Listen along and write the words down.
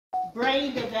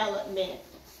brain development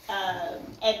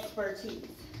expertise.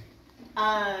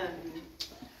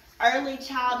 Early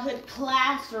childhood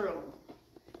classroom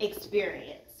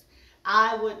experience.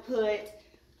 I would put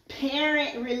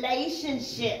parent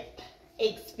relationship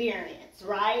experience,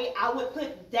 right? I would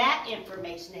put that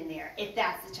information in there if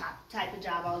that's the type of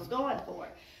job I was going for.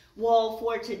 Well,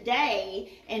 for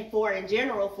today and for in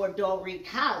general for Doreen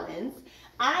Collins,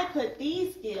 I put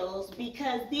these skills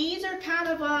because these are kind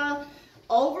of a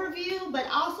overview, but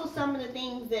also some of the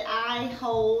things that I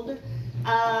hold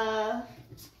that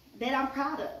I'm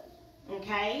proud of.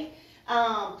 Okay,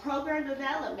 program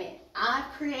development.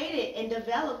 I've created and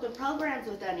developed the programs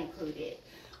with Unincluded.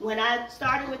 When I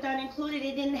started with Unincluded,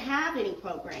 it didn't have any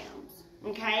programs.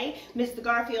 Okay, Mr.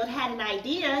 Garfield had an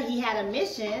idea. He had a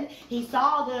mission. He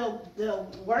saw the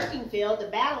working field, the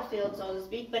battlefield, so to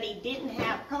speak, but he didn't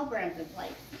have programs in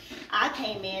place. I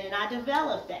came in and I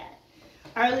developed that.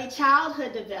 Early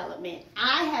childhood development.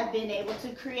 I have been able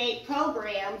to create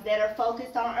programs that are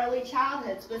focused on early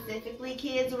childhood, specifically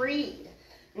kids read.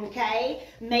 Okay,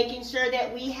 making sure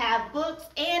that we have books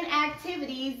and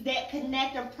activities that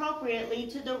connect appropriately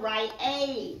to the right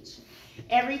age.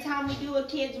 Every time we do a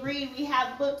kids read, we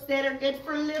have books that are good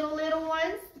for little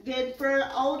ones, good for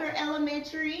older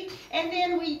elementary, and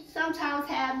then we sometimes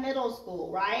have middle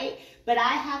school, right? But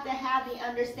I have to have the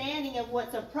understanding of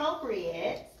what's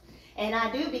appropriate. And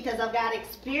I do because I've got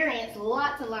experience,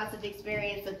 lots and lots of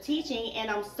experience of teaching, and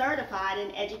I'm certified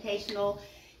in educational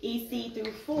EC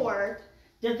through 4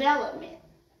 development.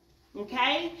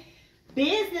 Okay?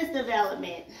 Business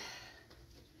development.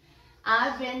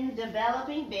 I've been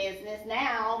developing business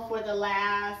now for the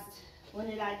last, when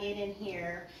did I get in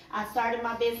here? I started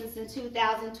my business in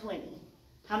 2020.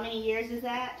 How many years is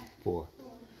that? 4.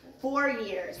 4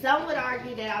 years. Some would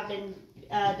argue that I've been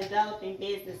developing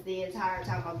business the entire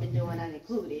time I've been doing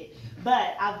Unincluded,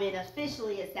 but I've been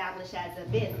officially established as a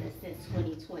business since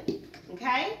 2020,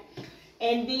 okay?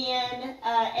 And then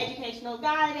educational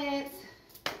guidance.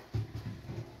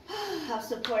 I've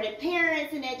supported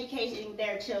parents in educating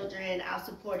their children. I've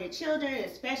supported children,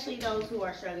 especially those who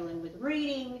are struggling with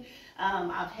reading.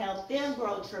 I've helped them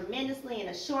grow tremendously in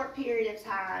a short period of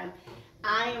time.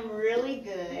 I am really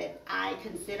good. I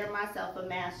consider myself a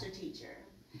master teacher.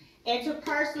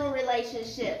 Interpersonal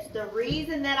relationships. The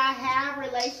reason that I have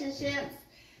relationships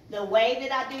the way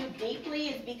that I do deeply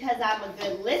is because I'm a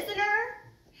good listener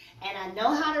and I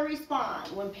know how to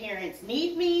respond when parents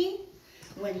need me,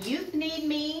 when youth need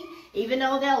me. Even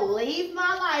though they'll leave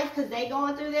my life because they're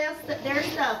going through their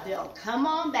stuff, they'll come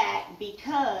on back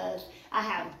because I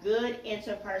have good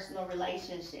interpersonal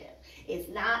relationship. It's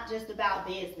not just about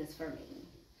business for me.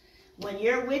 When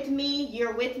you're with me,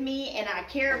 and I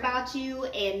care about you,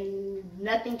 and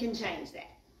nothing can change that.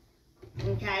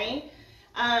 Okay?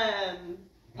 And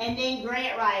then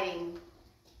grant writing.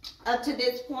 Up to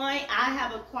this point, I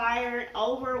have acquired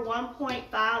over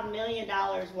 $1.5 million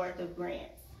worth of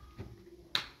grants.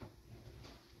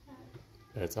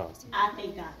 That's awesome. I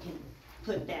think I can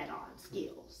put that on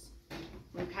skills.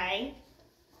 Okay?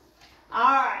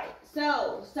 All right.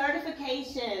 So,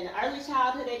 certification, early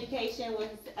childhood education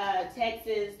with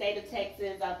Texas, state of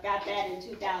Texas. I've got that in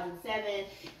 2007.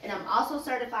 And I'm also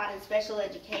certified in special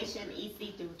education,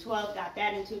 EC through 12. Got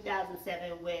that in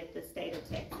 2007 with the state of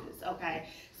Texas. Okay.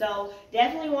 So,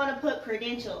 definitely want to put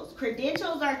credentials.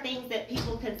 Credentials are things that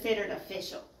people considered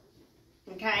official.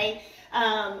 Okay.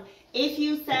 If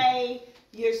you say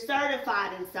you're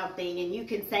certified in something and you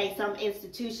can say some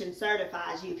institution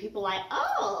certifies you, people are like,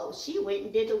 oh, she went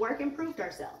and did the work and proved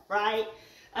herself, right?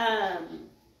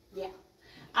 Yeah.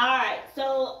 All right,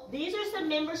 so these are some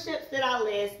memberships that I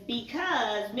list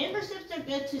because memberships are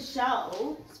good to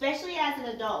show, especially as an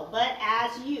adult, but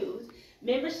as youth,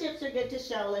 memberships are good to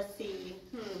show. Let's see.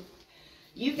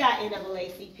 You've got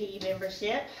NAACP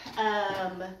membership.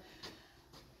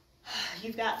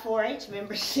 You've got 4-H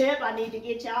membership. I need to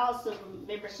get y'all some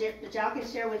membership that y'all can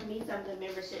share with me some of the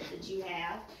memberships that you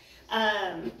have.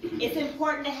 It's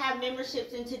important to have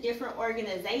memberships into different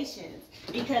organizations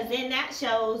because then that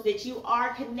shows that you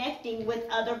are connecting with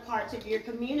other parts of your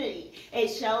community. It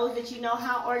shows that you know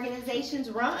how organizations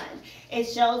run. It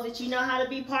shows that you know how to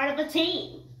be part of a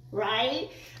team, right?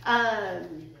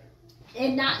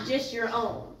 And not just your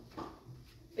own.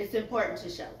 It's important to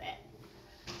show that.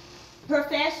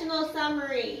 Professional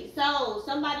summary. So,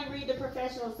 somebody read the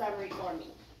professional summary for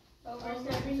me. Over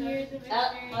 7 years of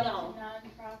experience in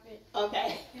nonprofit.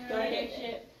 Okay, go ahead.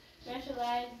 Leadership,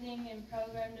 specializing in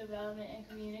program development and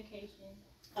communication.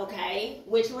 Okay,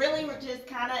 which really were just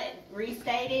kind of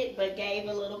restated, but gave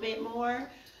a little bit more.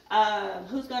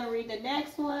 Who's going to read the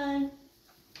next one?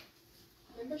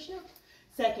 Membership.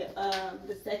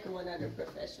 The second one under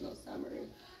professional summary.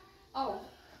 Oh,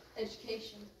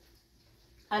 education.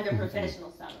 Under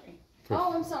professional summary.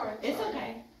 Oh, I'm sorry. It's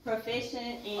okay.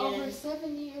 Proficient in. Over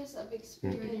 7 years of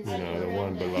experience. No, the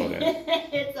one below that.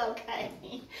 It's okay.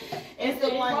 It's As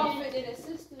the a one. prophet and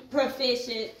assistant.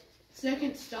 Proficient.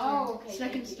 Second star. Oh, okay,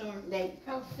 Second thank you. star. They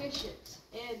Proficient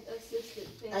and assistant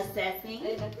family. assessing.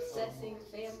 And assessing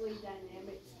family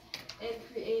dynamics and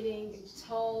creating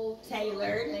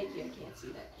Tailored. Thank you, I can't see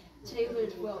that.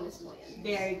 Tailored wellness plan.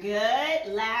 Very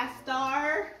good. Last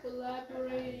star.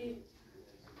 Collaborating.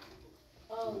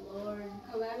 Oh Lord.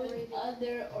 With Collaborating.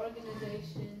 other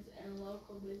organizations and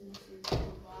local businesses to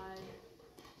provide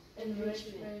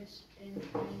enrichment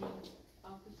and training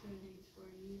opportunities for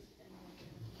youth and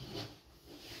veterans.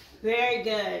 Very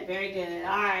good. Very good.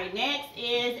 All right. Next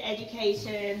is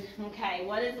education. Okay.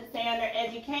 What does it say under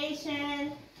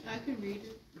education? I can read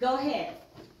it. Go ahead.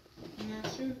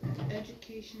 Master of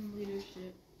Education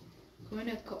Leadership. Going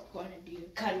to Concordia.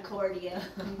 Concordia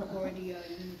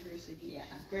University. Yeah.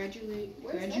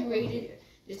 Graduated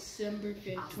December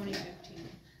 5th, 2015.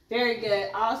 Very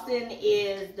good. Austin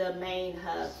is the main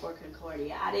hub for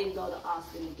Concordia. I didn't go to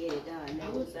Austin to get it done.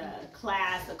 There was a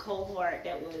class, a cohort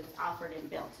that was offered in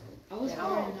Belton. I was Yeah.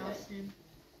 born in Austin.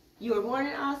 You were born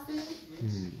in Austin?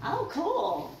 Mm. Oh,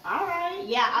 cool. All right.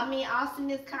 Yeah, I mean, Austin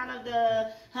is kind of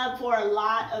the hub for a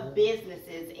lot of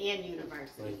businesses and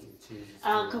universities.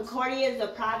 Concordia is a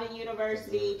private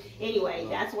university. Anyway,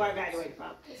 that's where I graduated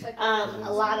from. It's like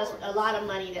A lot of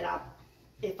money that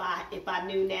if I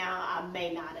knew now, I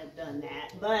may not have done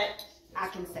that, but I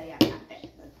can say I got that.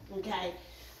 Okay.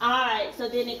 All right. So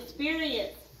then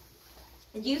experience.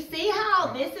 You see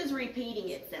how this is repeating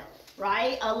itself,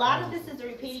 right? A lot of this is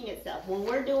repeating itself. When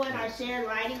we're doing our shared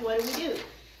writing, what do?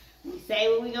 We say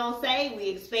what we're gonna say, we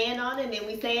expand on it, and then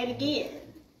we say it again.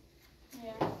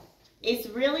 Yeah. It's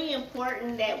really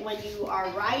important that when you are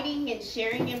writing and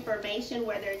sharing information,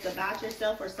 whether it's about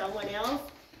yourself or someone else,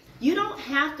 you don't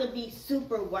have to be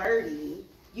super wordy.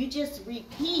 You just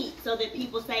repeat so that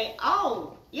people say,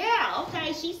 oh, yeah,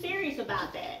 okay, she's serious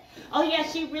about that. Oh, yeah,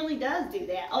 she really does do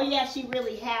that. Oh, yeah, she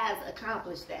really has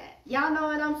accomplished that. Y'all know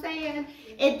what I'm saying?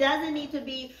 It doesn't need to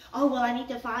be, oh, well, I need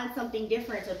to find something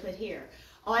different to put here.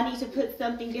 Oh, I need to put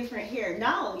something different here.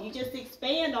 No, you just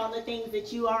expand on the things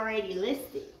that you already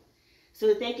listed so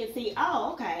that they can see,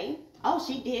 oh, okay, oh,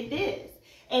 she did this.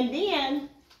 And then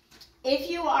if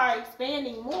you are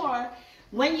expanding more,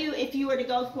 if you were to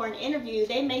go for an interview,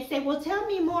 they may say, well, tell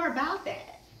me more about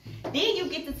that. Then you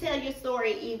get to tell your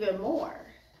story even more.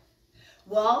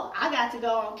 Well, I got to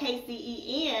go on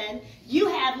KCEN. You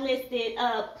have listed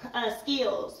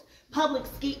skills, public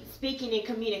speaking and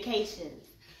communications.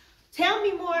 Tell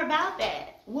me more about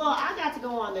that. Well, I got to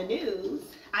go on the news.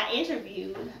 I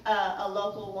interviewed a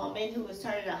local woman who was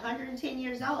turning 110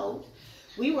 years old.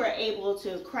 We were able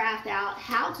to craft out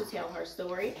how to tell her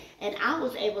story, and I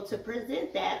was able to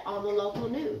present that on the local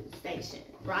news station,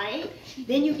 right?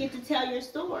 Then you get to tell your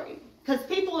story, because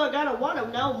people are going to want to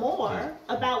know more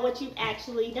about what you've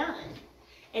actually done.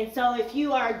 And so if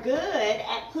you are good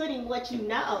at putting what you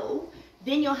know,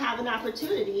 then you'll have an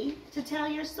opportunity to tell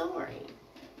your story,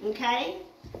 okay?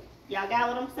 Y'all got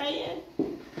what I'm saying?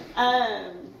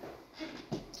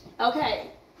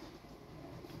 Okay.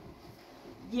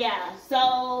 Yeah,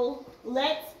 so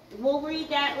we'll read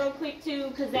that real quick too,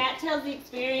 because that tells the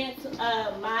experience,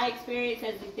 my experience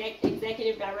as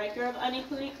executive director of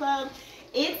Unincluded Club.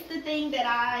 It's the thing that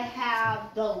I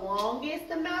have the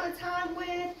longest amount of time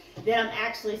with that I'm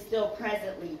actually still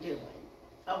presently doing.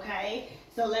 Okay,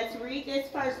 so let's read this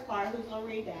first part. Who's gonna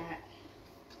read that?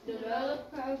 Develop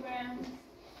programs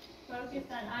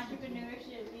focused on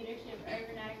entrepreneurship, leadership,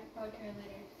 urban agriculture, and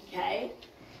literacy. Okay.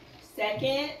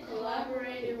 Second.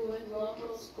 Collaborated with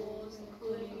local schools,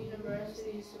 including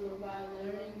universities, to provide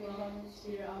learning and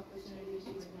volunteer opportunities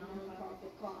with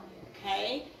nonprofit clients.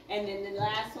 Okay, and then the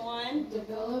last one.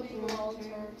 Developing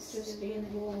long-term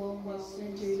sustainable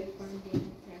wellness-centered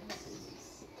funding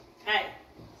practices. Hey,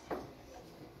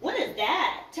 what is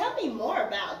that? Tell me more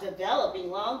about developing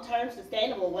long-term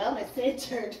sustainable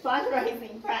wellness-centered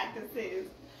fundraising practices.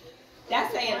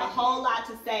 That's saying a whole lot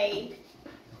to say.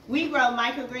 We grow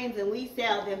microgreens and we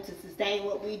sell them to sustain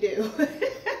what we do.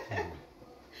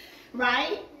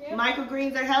 Right? Yep.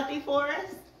 Microgreens are healthy for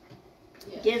us.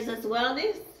 Yes. Gives us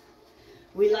wellness.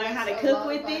 We learn how to cook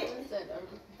with it. That are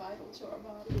vital to our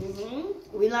bodies.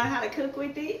 We learn how to cook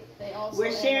with it. They also We're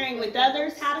add sharing with flavors.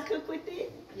 others how to cook with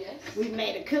it. Yes. We've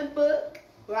made a cookbook,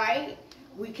 right?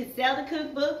 We can sell the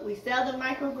cookbook. We sell the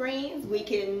microgreens. We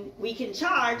can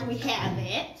charge. We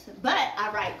haven't, but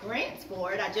I write grants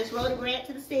for it. I just wrote a grant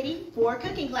to the city for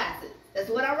cooking classes. That's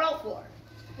what I wrote for.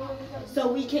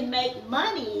 So we can make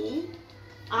money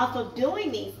off of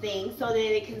doing these things so that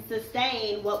it can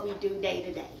sustain what we do day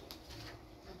to day.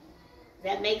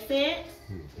 That makes sense?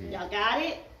 Y'all got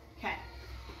it? Okay.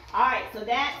 All right, so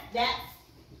that's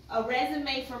a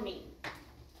resume for me.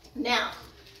 Now,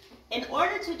 in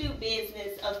order to do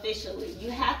business officially,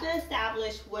 you have to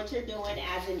establish what you're doing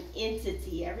as an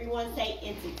entity. Everyone say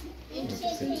entity.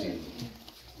 Entity.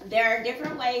 There are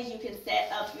different ways you can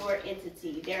set up your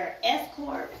entity. There are S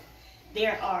Corp,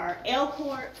 there are L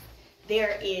Corp,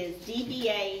 there is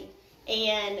DBA,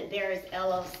 and there is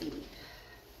LLC.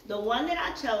 The one that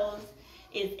I chose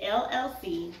is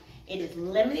LLC. It is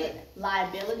Limited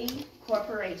Liability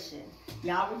Corporation.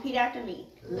 Y'all repeat after me.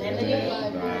 Limited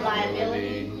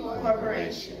Liability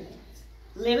Corporation.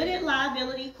 Limited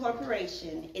Liability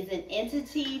Corporation is an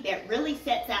entity that really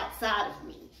sits outside of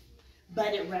me,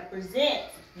 but it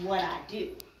represents what I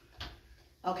do.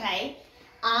 Okay?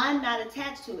 I'm not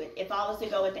attached to it. If I was to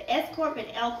go with the S Corp and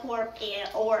L Corp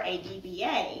or a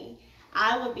DBA,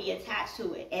 I would be attached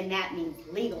to it, and that means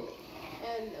legally.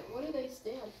 And what do they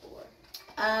stand for?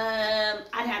 I'd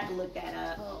have to look that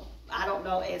up. Oh. I don't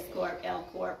know S Corp, L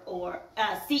Corp, or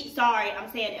I'm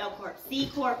saying L Corp, C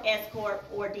Corp, S Corp,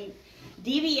 or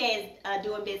DBA is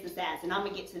doing business as, and I'm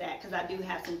gonna get to that because I do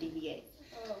have some DBAs.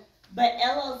 Oh. But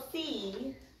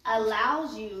LLC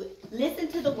allows you, listen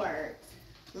to the words,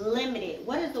 limited.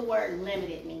 What does the word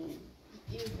limited mean?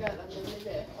 You've got a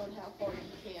limit on how far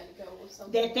you can go with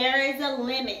something. That there is a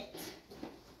limit.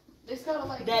 It's kind of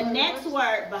like The next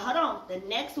word, but hold on, the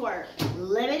next word,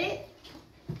 limited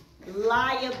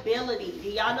liability. Do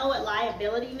y'all know what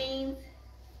liability means?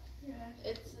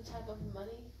 It's a type of money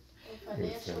or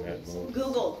financial resource.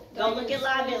 Google, go look at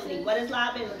liability. What does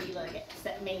liability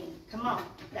mean? Come on,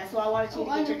 that's why I wanted you to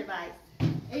get your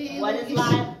device. What does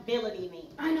liability mean?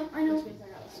 I know. Which means I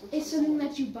gotta switch It's something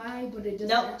that you buy, but it doesn't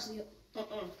Nope. actually.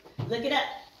 Look it up.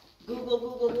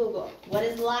 Google. What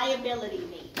does liability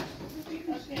mean?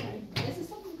 Okay. This is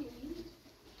something you need.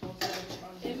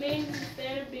 It means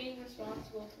they're being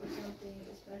responsible for something,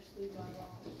 especially by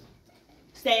law.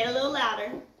 Say it a little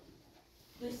louder.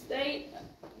 The state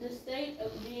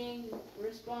of being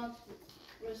responsible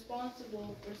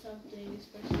for something,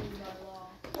 especially by law.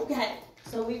 Okay,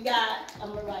 so we've got, I'm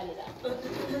gonna write it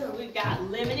up. We've got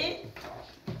limited.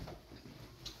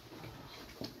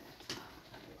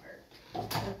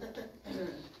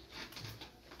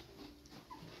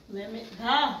 Limit,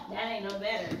 that ain't no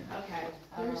better. Okay.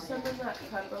 There's some in that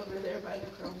cup over there by the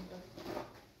Chromebook.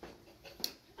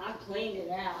 I cleaned it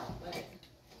out, but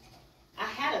I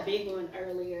had a big one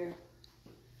earlier.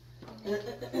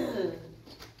 It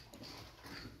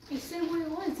said what it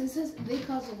was. It says they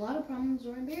cause a lot of problems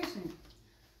or embarrassment.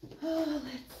 Oh, let's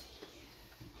see.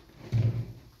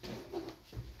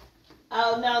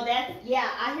 Oh no,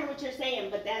 I hear what you're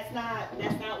saying, but that's not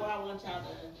what I want y'all to.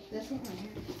 That's what I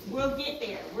hear. We'll get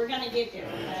there. We're gonna get there,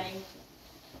 okay?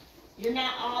 You're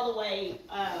not all the way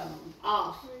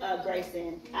off,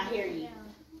 Grayson. I hear you.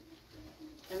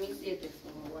 Let me see if this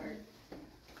one will work.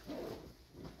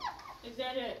 Is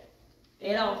that it?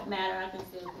 It don't matter. I can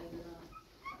still clean it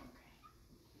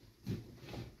up.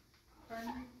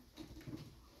 Pardon?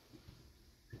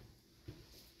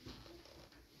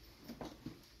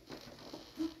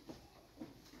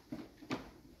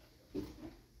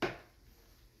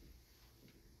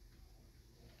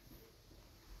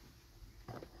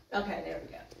 Okay, there we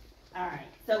go. All right.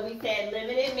 So we said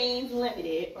limited means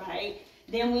limited, right?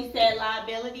 Then we said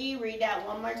liability. Read that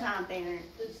one more time, Tanner.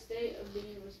 The state of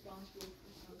being responsible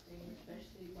for something,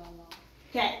 especially by law.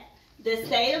 Okay. The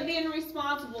state of being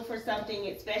responsible for something,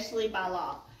 especially by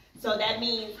law. So that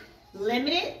means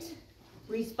limited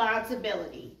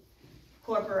responsibility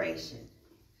corporation.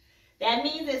 That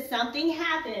means if something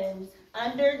happens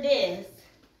under this,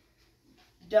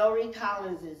 Dory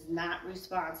Collins is not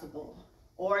responsible.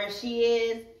 Or if she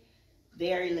is,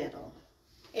 very little.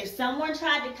 If someone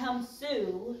tried to come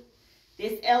sue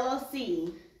this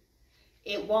LLC,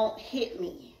 it won't hit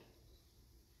me.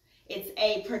 It's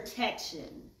a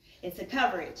protection. It's a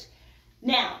coverage.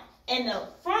 Now, in the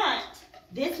front,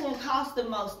 this one costs the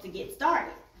most to get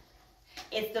started.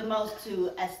 It's the most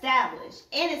to establish.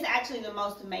 And it's actually the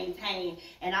most to maintain.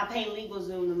 And I pay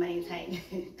LegalZoom to maintain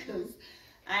it because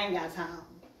I ain't got time.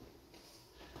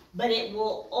 But it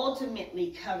will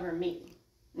ultimately cover me.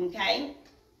 Okay?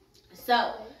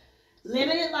 So,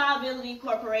 limited liability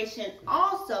corporation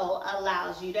also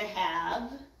allows you to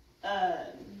have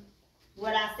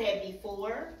what I said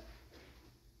before.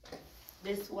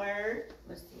 This word.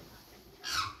 Let's see.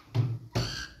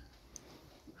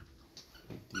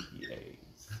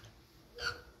 DBAs.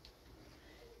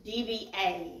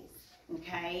 DBAs,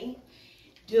 okay?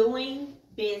 Doing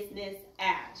business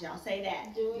as. Y'all say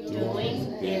that.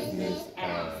 Doing business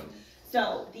as.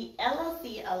 So the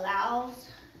LLC allows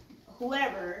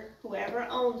whoever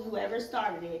owns, whoever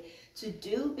started it, to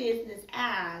do business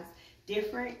as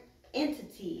different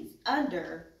entities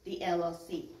under the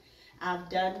LLC. I've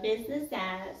done business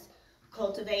as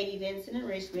Cultivate Events and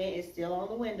Enrichment. It's still on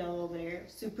the window over there.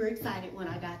 Super excited when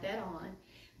I got that on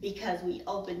because we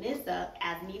opened this up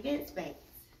as an event space.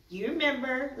 You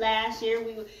remember last year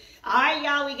all right,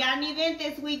 y'all, we got an event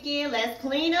this weekend. Let's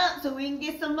clean up so we can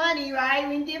get some money, right?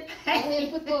 We can get paid.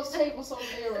 And put those tables on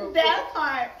there. That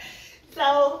part.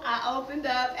 So I opened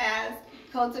up as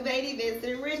Cultivate Events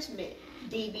and Enrichment,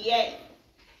 DBA.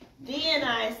 Then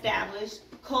I established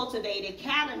Cultivate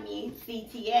Academy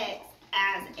CTX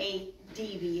as a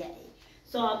DBA.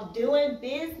 So I'm doing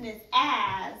business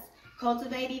as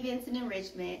Cultivate Events and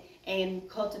Enrichment and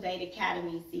Cultivate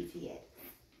Academy CTX.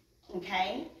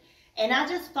 Okay? And I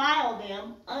just file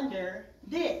them under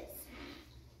this.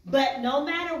 But no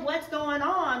matter what's going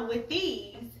on with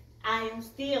these, I am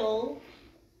still,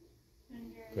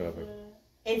 Covered.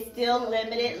 it's still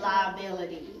limited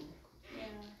liability. Yeah.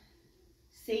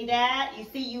 See that? You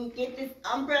see, you get this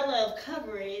umbrella of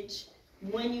coverage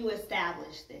when you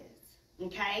establish this.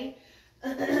 Okay?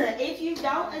 If you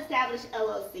don't establish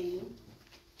LLC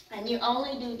and you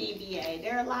only do DBA,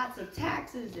 there are lots of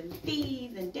taxes and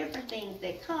fees and different things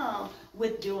that come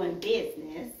with doing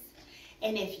business.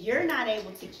 And if you're not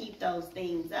able to keep those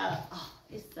things up, oh,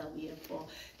 it's so beautiful.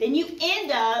 Then you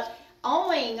end up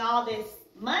owing all this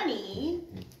money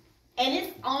and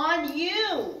it's on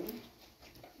you.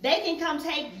 They can come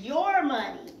take your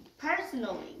money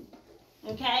personally.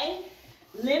 Okay?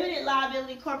 Limited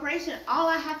liability corporation, all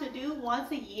I have to do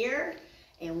once a year,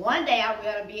 and one day I'm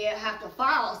going to have to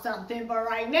file something, but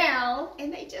right now,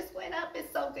 and they just went up,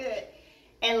 it's so good.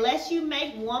 Unless you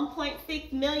make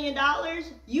 $1.6 million,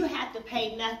 you have to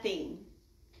pay nothing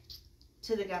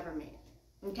to the government,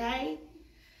 okay?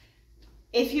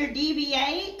 If you're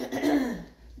DBA,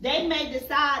 they may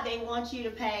decide they want you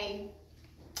to pay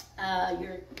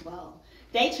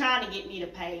they trying to get me to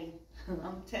pay. I'm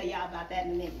going to tell y'all about that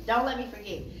in a minute. Don't let me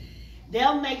forget.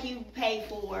 They'll make you pay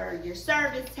for your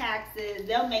service taxes.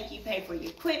 They'll make you pay for your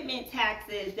equipment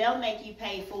taxes. They'll make you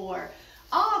pay for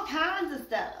all kinds of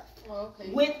stuff.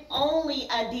 Okay. With only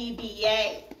a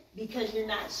DBA because you're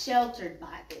not sheltered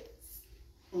by this.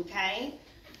 Okay?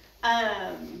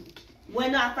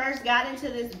 When I first got into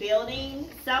this building,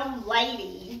 some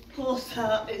lady pulls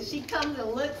up and she comes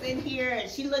and looks in here and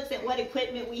she looks at what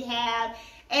equipment we have.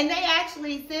 And they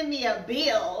actually send me a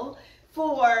bill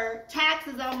for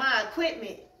taxes on my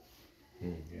equipment.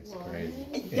 It's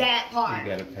crazy. That part.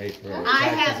 You gotta pay for I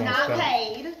taxes have on not stuff.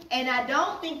 paid, and I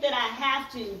don't think that I have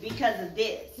to because of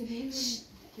this.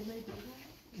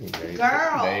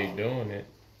 Girl. They doing it.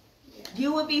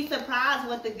 You would be surprised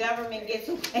what the government gets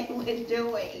away with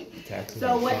doing. Taxes So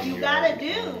on what something you you gotta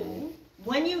already do own.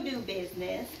 when you do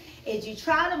business is you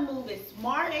try to move as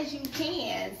smart as you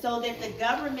can so that the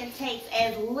government takes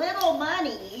as little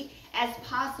money as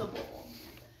possible.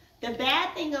 The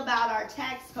bad thing about our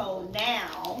tax code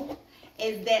now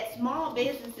is that small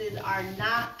businesses are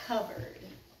not covered.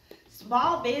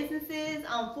 Small businesses,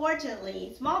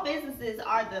 unfortunately, small businesses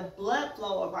are the blood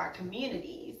flow of our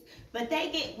communities, but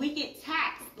we get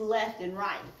taxed left and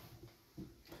right.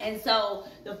 And so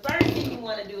the first thing you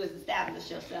want to do is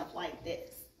establish yourself like this.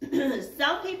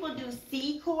 Some people do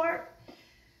C Corp.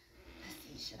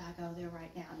 Let's see, should I go there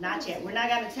right now? Not yet. We're not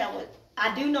going to tell what.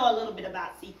 I do know a little bit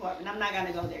about C Corp, and I'm not going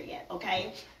to go there yet,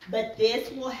 okay? But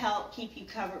this will help keep you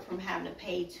covered from having to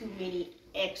pay too many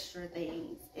extra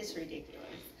things. It's ridiculous.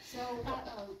 So,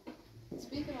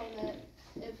 speaking on that,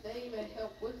 if they even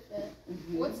help with that,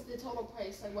 what's the total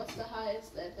price? Like, what's the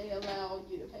highest that they allow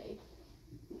you to pay?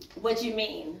 What you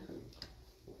mean?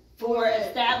 For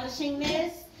establishing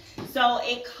this? So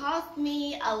it cost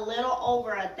me a little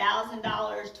over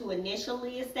 $1,000 to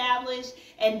initially establish,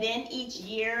 and then each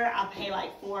year I pay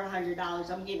like $400.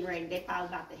 I'm getting ready. They probably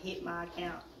about to hit my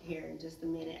account here in just a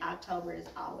minute. October is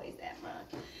always that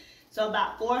month. So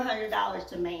about $400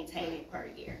 to maintain it per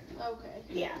year. Okay.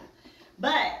 Yeah.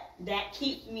 But that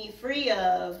keeps me free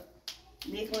of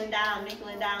nickel and dime, nickel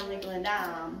and dime, nickel and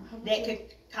dime. That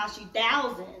could cost you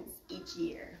thousands each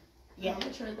year. Yeah. How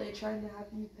much are they trying to have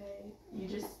you pay? You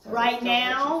just Right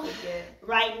now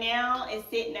it's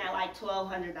sitting at like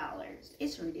 $1,200.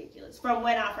 It's ridiculous from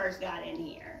when I first got in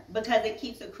here because it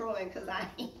keeps accruing because I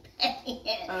ain't paying.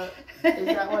 Is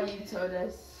that why you told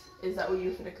us Is that what you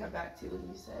were gonna come back to when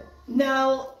you said?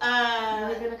 No, You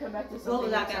were gonna come back to something. what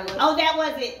was I else. gonna? Oh, that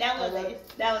was it. That was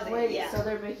it. That was it. Wait, Yeah. so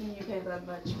they're making you pay that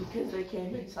much because they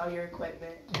came and saw your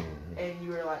equipment, and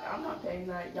you were like, I'm not paying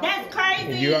that. Y'all That's pay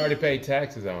crazy. And you already paid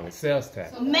taxes on it, sales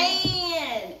tax.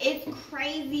 Man, it's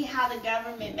crazy how the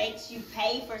government makes you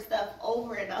pay for stuff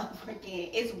over and over again.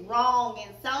 It's wrong in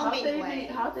so many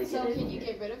ways. How'd they So get can in you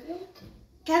here? get rid of him?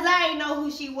 Cause I didn't know who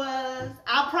she was.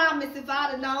 I promise if I'd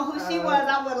have known who she was,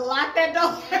 I would have locked that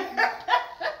door.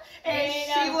 And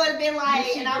she would have been like,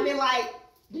 and I'd be like,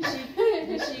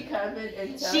 Did she come in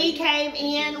and tell she you? came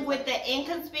in with the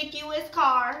inconspicuous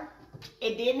car.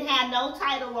 It didn't have no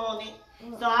title on it.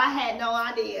 So I had no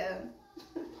idea.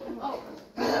 Oh.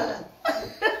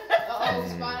 Oh,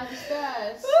 spy in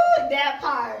disguise. Ooh, that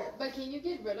part. But can you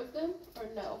get rid of them or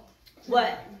no?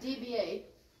 What? DBA.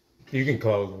 You can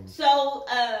close them. So,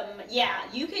 yeah,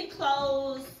 you can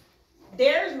close.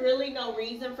 There's really no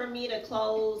reason for me to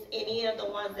close any of the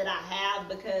ones that I have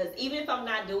because even if I'm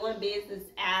not doing business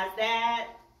as that,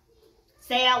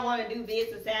 say I want to do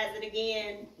business as it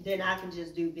again, then I can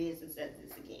just do business as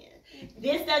this again.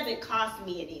 This doesn't cost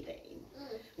me anything.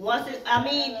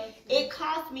 It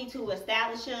cost me to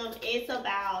establish them. It's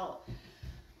about,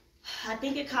 I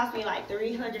think it cost me like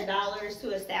 $300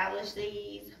 to establish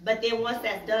these. But then once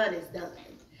that's done, it's done.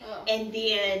 Oh. And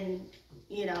then,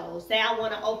 you know, say I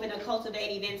want to open a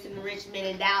Cultivate events in Richmond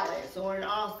and Dallas or in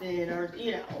Austin or,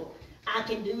 you know, I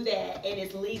can do that and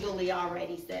it's legally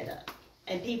already set up.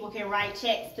 And people can write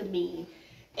checks to me.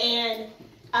 And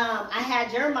I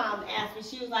had your mom ask me,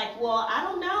 she was like, well, I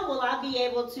don't know, will I be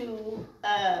able to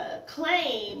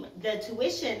claim the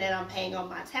tuition that I'm paying on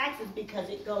my taxes because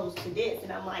it goes to this?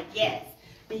 And I'm like, yes,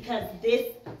 because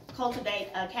this Cultivate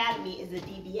Academy is a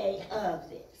DBA of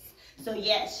this. So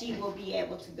yes, she will be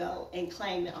able to go and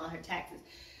claim it on her taxes.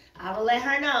 I will let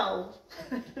her know.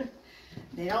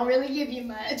 They don't really give you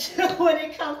much when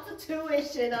it comes to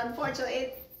tuition. Unfortunately,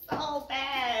 it's so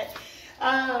bad.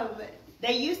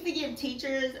 They used to give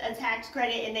teachers a tax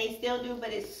credit, and they still do,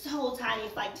 but it's so tiny.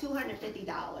 It's like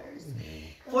 $250.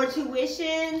 For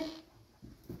tuition,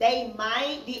 they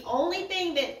might. The only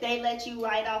thing that they let you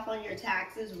write off on your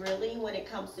taxes, really, when it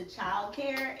comes to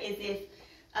childcare, is if,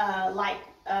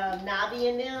 Navi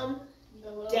and them,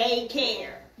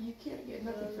 daycare. You can't get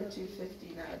nothing for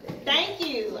 $250 nowadays. Thank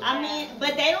you. I mean,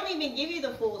 but they don't even give you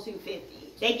the full $250.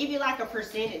 They give you like a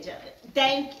percentage of it.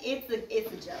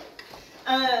 It's a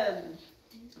joke.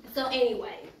 So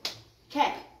anyway,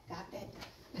 okay, got that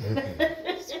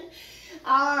done.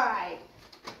 All right.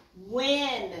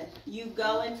 When you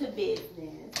go into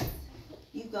business,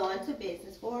 you go into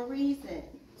business for a reason.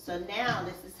 So now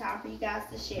this is time for you guys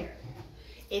to share.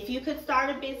 If you could start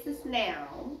a business now,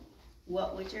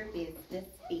 what would your business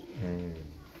be?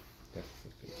 That's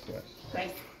a good question.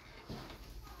 Grace.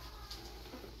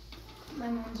 My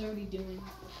mom's already doing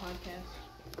a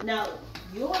podcast. No,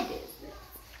 your business.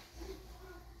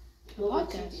 What would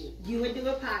Podcast. you do? You would do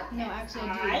a podcast. No, actually,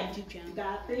 I do All right. a YouTube channel.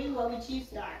 Godfrey, what would you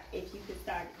start if you could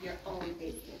start your own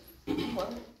business?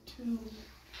 1, 2,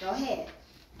 Go ahead.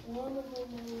 one of them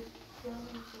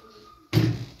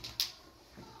is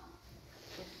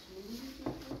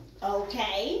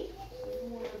Okay.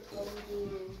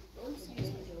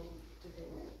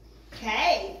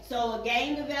 Okay. So a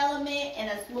game development and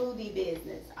a smoothie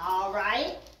business. All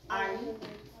right. Are you?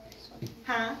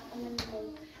 Huh?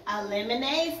 A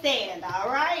lemonade stand. All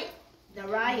right.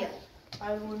 Naraya.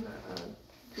 I want to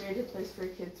create a place for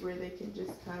kids where they can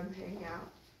just come hang out,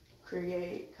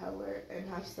 create, color, and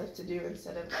have stuff to do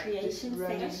instead of like just Creation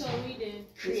running, That's what we did.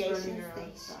 just Creation running around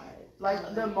station. outside.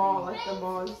 Like the mall is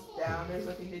down. There's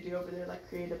nothing to do over there. Like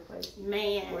create a place where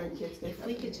Man, kids can if come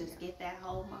we and could hang just out. get that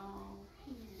whole mall.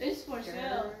 It's for sale.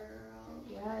 Girl.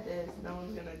 Yeah, it is. No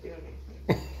one's gonna do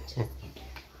anything.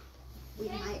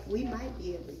 We might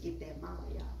be able to get that mall,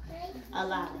 y'all. A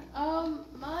lot.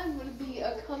 Mine would be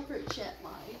a comfort chat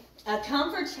line. A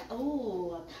comfort chat.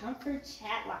 Oh, a comfort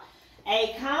chat line.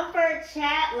 A comfort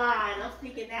chat line. I'm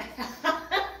speaking that.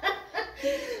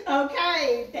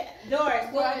 Okay, Doris,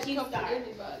 what would you comfort start?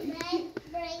 anybody.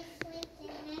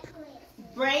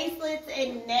 Bracelets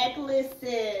and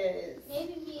necklaces.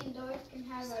 Maybe me and Doris can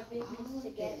have our business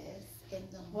together. In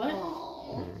the What?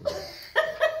 mall.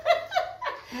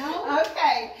 How?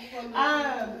 Okay.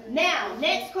 Now,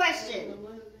 next question.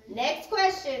 Next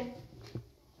question.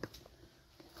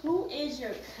 Who is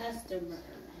your customer?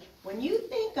 When you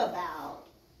think about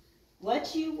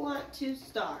what you want to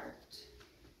start,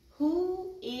 who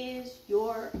is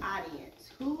your audience?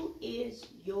 Who is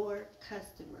your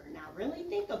customer? Now, really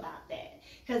think about that.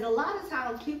 Because a lot of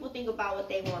times people think about what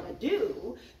they want to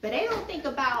do, but they don't think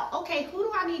about, okay, who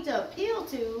do I need to appeal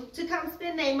to come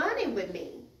spend their money with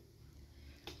me?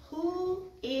 Who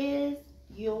is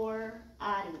your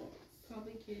audience?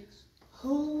 Probably kids.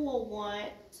 Who will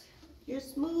want your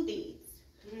smoothies?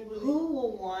 Who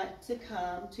will want to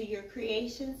come to your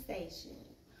creation station?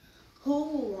 Who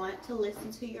will want to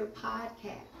listen to your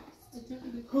podcast?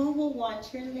 Who will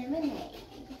want your lemonade?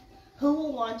 Who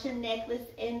will want your necklace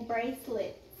and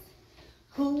bracelets?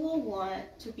 Who will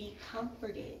want to be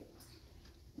comforted?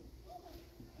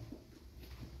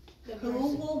 Who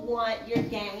will want your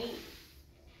game?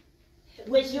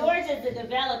 Which yours is a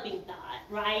developing thought,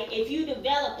 right? If you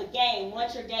develop a game,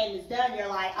 once your game is done, you're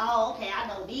like, oh, okay, I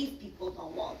know these people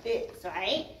don't want this,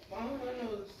 right? Why don't I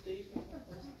know Steve?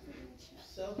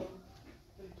 Sell them.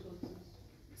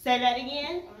 Say that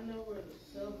again. I know where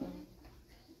to sell them.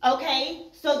 Okay,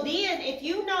 so then if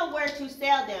you know where to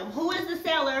sell them, who is the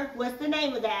seller? What's the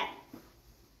name of that?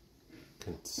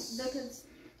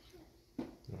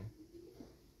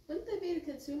 Wouldn't they be the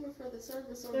consumer for the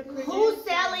service or Who's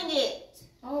selling it?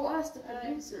 Oh, us, the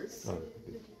producers.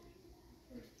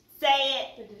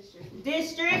 Say it.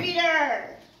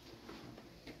 Distributor.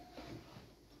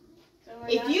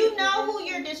 If you know who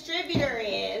your distributor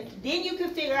is, then you can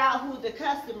figure out who the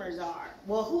customers are.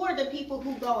 Well, who are the people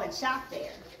who go and shop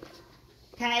there?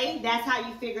 Okay, that's how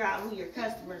you figure out who your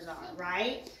customers are,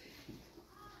 right?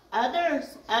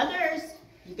 Others,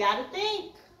 you got to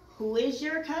think. Who is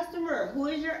your customer? Who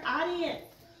is your audience?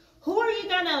 Who are you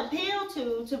going to appeal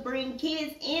to bring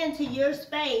kids into your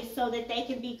space so that they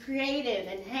can be creative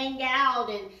and hang out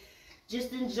and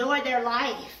just enjoy their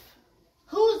life?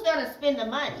 Who's going to spend the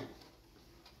money?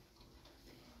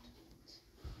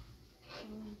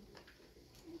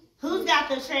 Who's got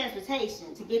the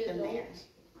transportation to get them there?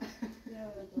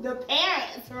 The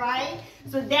parents, right?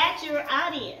 So that's your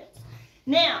audience.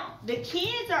 Now, the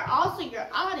kids are also your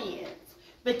audience,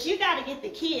 but you got to get the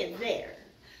kids there.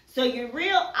 So your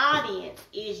real audience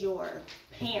is your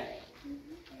parent.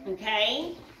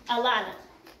 Okay? Alana.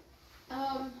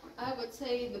 I would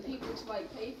say the people to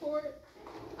like pay for it.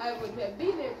 I would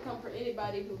be there to comfort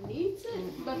anybody who needs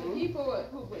it, but the people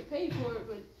who would pay for it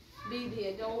would be the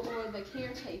adult or the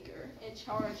caretaker in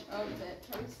charge of that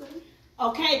person.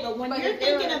 Okay, but when you're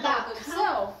thinking about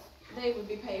themselves, they would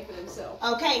be paying for themselves.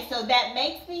 Okay, so that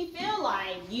makes me feel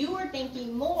like you are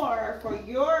thinking more for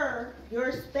your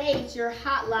space, your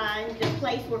hotline, the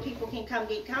place where people can come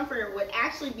get comfort would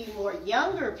actually be more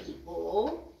younger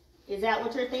people. Is that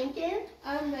what you're thinking?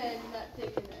 I'm not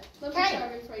thinking that. Let me try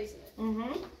rephrasing it.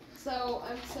 Mm-hmm. So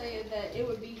I'm saying that it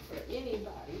would be for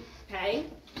anybody. Okay.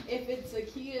 If it's a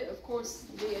kid, of course,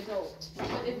 the adult.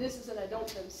 But if this is an adult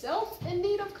themselves in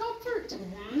need of comfort,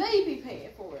 they be paying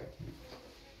for it.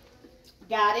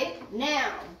 Got it.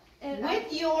 Now,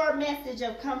 with your message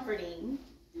of comforting,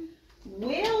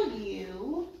 will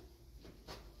you...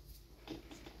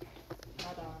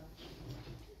 Hold on.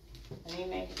 Let me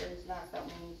make sure it's not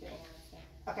something we need to answer.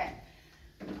 Okay.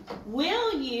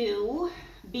 Will you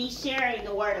be sharing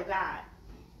the Word of God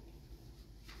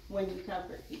when you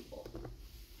comfort people?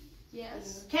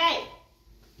 Yes. Okay.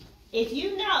 If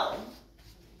you know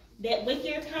that with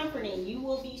your comforting, you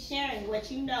will be sharing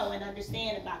what you know and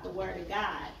understand about the Word of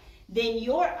God, then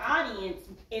your audience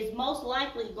is most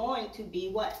likely going to be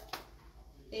what?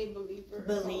 A believer.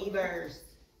 Believers.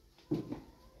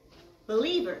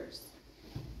 Believers.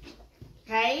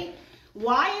 Okay?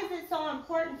 Why is it so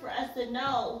important for us to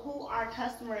know who our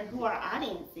customer and who our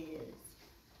audience is?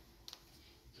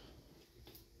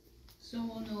 So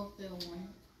we'll know if they'll want it.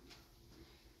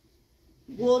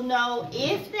 We'll know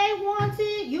if they want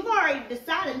it. You've already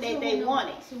decided that they want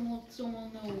it. So we'll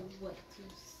know what to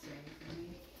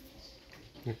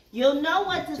say. You'll know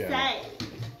what to say.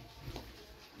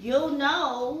 You'll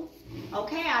know,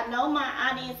 okay, I know my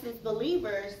audience is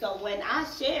believers, so when I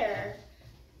share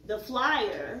the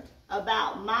flyer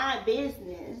about my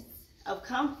business of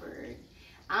comfort,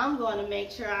 I'm going to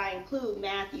make sure I include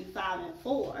Matthew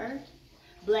 5:4.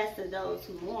 Blessed are those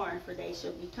who mourn, for they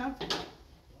shall be comforted.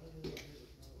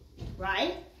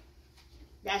 Right?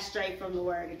 That's straight from the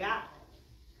Word of God.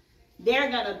 They're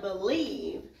going to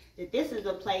believe that this is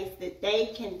a place that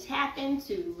they can tap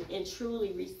into and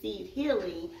truly receive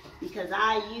healing because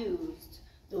I used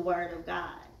the Word of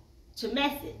God to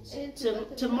message,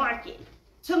 to market.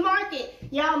 To market.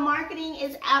 Y'all, marketing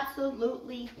is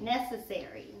absolutely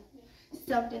necessary.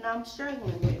 Something I'm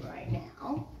struggling with right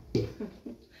now.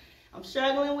 I'm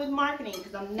struggling with marketing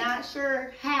because I'm not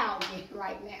sure how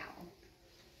right now.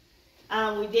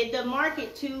 We did the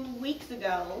market 2 weeks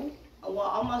ago well,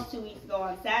 almost 2 weeks ago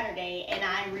on Saturday, and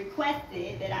I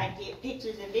requested that I get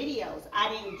pictures and videos. I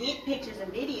didn't get pictures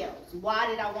and videos. Why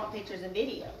did I want pictures and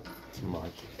videos? To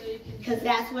market. Because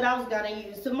that's what I was going to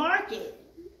use to market.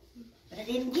 But I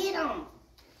didn't get them.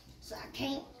 So I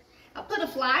can't. I put a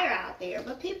flyer out there,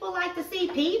 but people like to see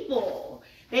people.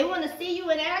 They want to see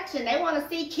you in action. They want to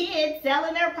see kids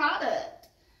selling their product.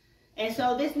 And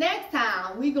so this next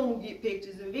time, we're going to get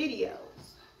pictures and videos.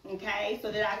 Okay,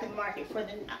 so that I can market for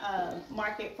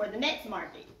the next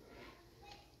market.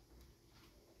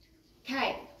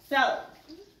 Okay, so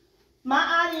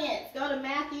my audience, go to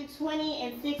Matthew 20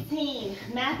 and 16.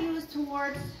 Matthew is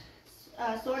towards,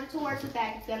 sort of towards the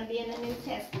back. It's going to be in the New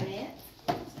Testament.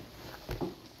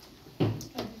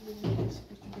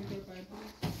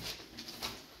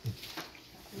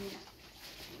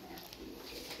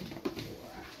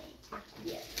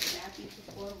 Yes, Matthew's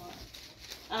before Mark.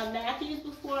 Matthew's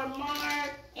before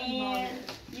Mark, and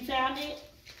you found it?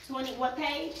 20, what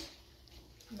page?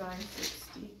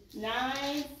 960.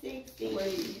 960.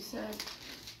 Wait, you said?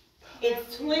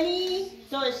 It's 20,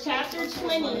 so it's chapter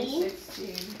 20,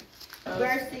 16.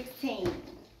 verse 16.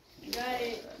 Got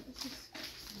it.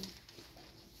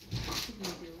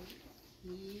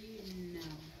 We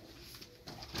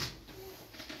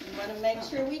want to make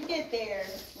sure we get there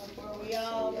before we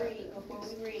all read, before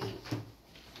we read.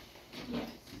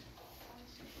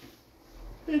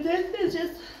 This is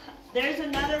just, there's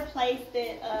another place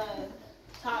that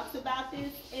talks about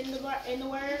this in the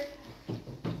Word,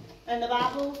 in the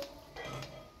Bible,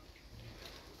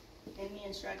 in the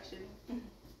instruction.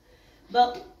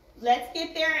 But let's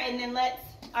get there, and then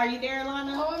are you there,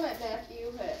 Alana? Oh, I'm at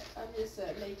Matthew, but I'm just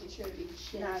making sure to be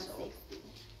gentle. 960.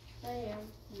 I am.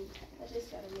 I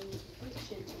just gotta be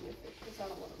gentle with it, because I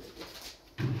don't want to read it.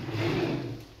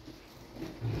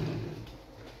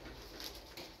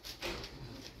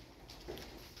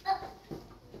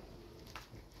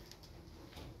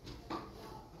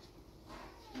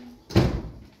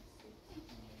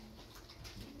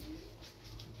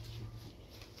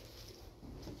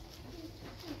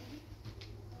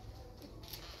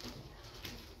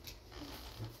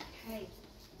 Okay.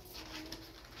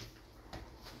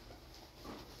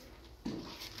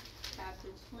 Chapter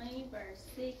 20, verse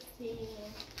 16. You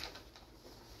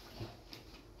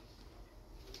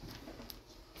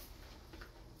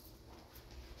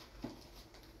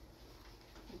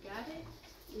got it?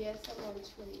 Yes, I'm on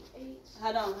 28.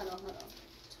 Hold on.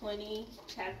 20,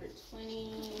 chapter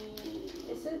 20,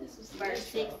 It said this was the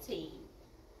verse intro. 16.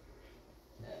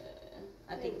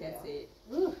 I think There we that's go. it.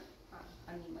 Ooh,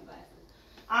 I need my glasses.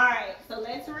 All right, so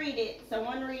let's read it.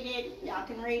 Someone read it. Y'all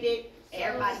can read it.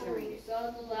 Everybody can read it.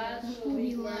 So the last Will will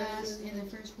be be last, first. and the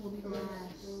first will be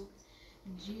last.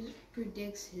 Jesus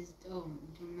predicts his. Oh, I'm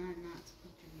not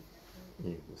supposed to read that.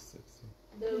 Yeah, it was 60.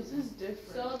 This is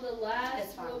different. So the That's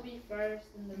last fine. will be first,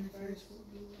 and And the first will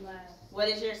be last. What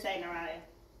does yours say, Naraya?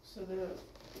 So the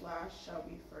last shall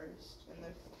be first,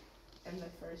 and the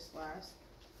first last.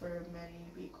 For many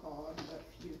be called, but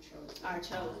few chosen. Are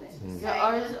chosen. Mm. Yeah,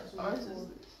 ours is not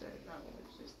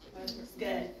just It's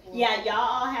good. Yeah, y'all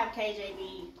all have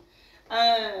KJV.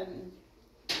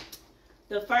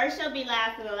 The first shall be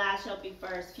last, and the last shall be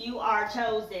first. Few are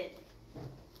chosen.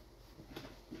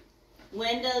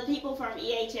 When the people from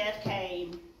EHF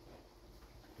came,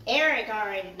 Eric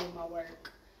already knew my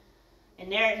work.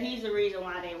 And he's the reason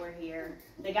why they were here.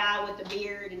 The guy with the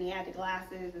beard and he had the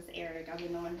glasses is Eric. I've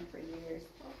been knowing him for years.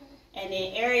 And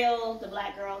then Ariel, the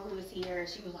black girl who was here,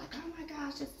 she was like, oh my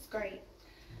gosh, this is great.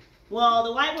 Well,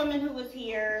 the white woman who was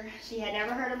here, she had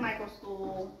never heard of micro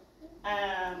school.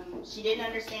 She didn't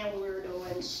understand what we were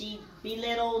doing. She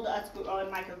belittled us on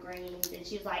microgreens, and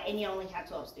she was like, and you only have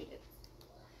 12 students.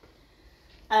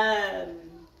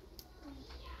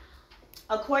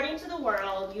 According to the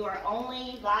world, you are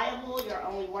only viable, you're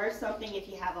only worth something if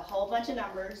you have a whole bunch of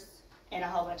numbers and a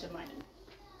whole bunch of money.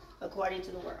 According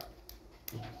to the world.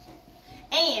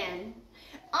 And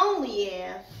only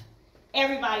if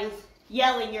everybody's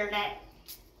yelling your name.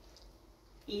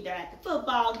 Either at the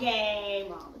football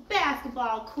game, on the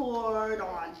basketball court,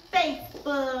 on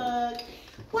Facebook.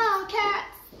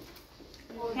 Wildcats.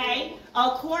 Okay?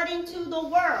 According to the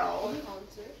world,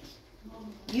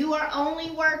 you are only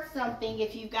worth something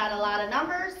if you've got a lot of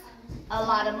numbers, a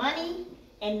lot of money,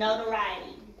 and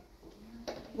notoriety.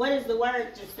 What does the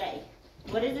word just say?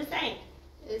 What does it say?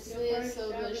 It says, so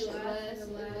the last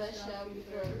shall be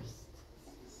first.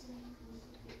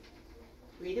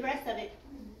 Read the rest of it.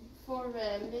 For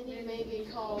many may be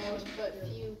called, but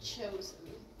few chosen.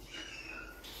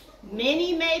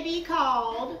 Many may be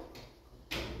called,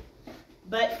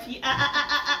 but few.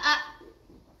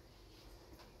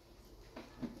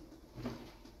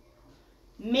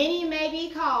 Many may be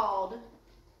called,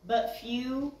 but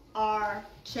few are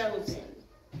chosen.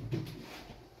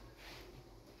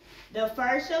 The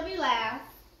first shall be last,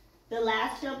 the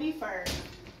last shall be first.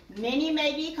 Many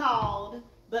may be called,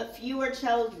 but few are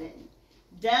chosen.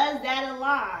 Does that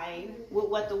align with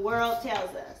what the world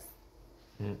tells us?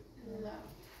 Mm. No.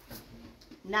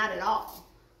 Not at all.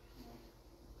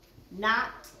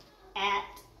 Not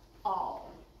at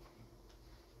all.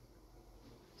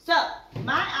 So,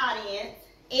 my audience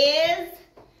is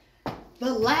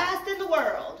the last in the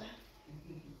world.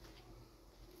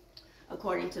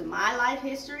 According to my life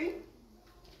history,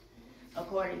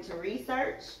 according to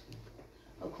research,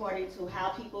 according to how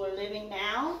people are living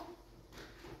now,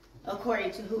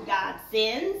 according to who God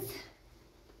sends,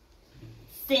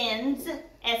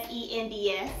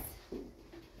 S-E-N-D-S.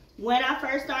 When I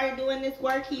first started doing this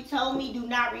work, he told me, do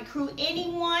not recruit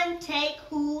anyone, take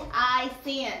who I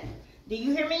send. Do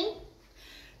you hear me?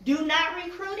 Do not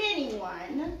recruit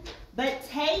anyone, but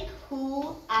take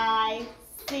who I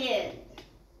send.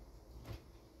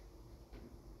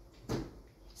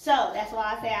 So that's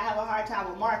why I say I have a hard time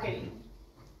with marketing.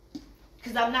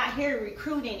 Because I'm not here to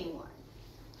recruit anyone.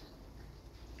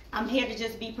 I'm here to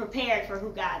just be prepared for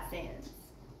who God sends.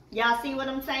 Y'all see what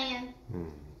I'm saying? Mm.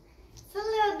 It's a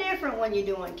little different when you're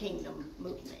doing kingdom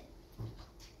movement.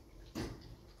 You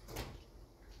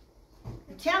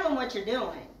tell them what you're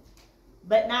doing,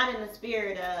 but not in the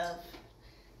spirit of,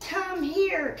 come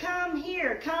here, come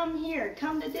here, come here,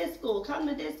 come to this school, come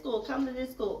to this school, come to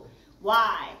this school.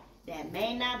 Why? That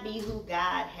may not be who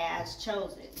God has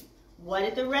chosen. What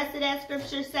did the rest of that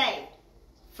scripture say?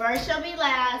 First shall be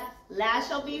last, last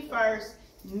shall be first.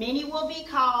 Many will be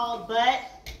called, but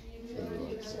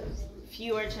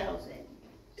few are chosen.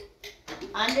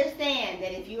 Understand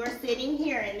that if you are sitting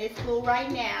here in this school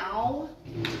right now,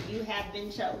 you have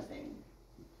been chosen.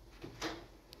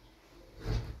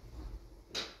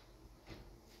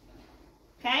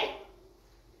 Okay?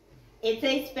 It's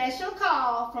a special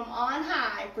call from on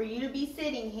high for you to be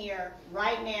sitting here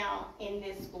right now in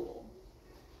this school.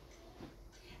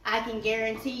 I can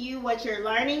guarantee you what you're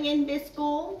learning in this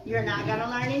school, you're not going to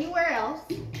learn anywhere else.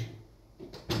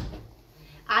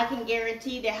 I can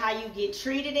guarantee that how you get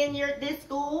treated in this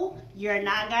school, you're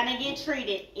not going to get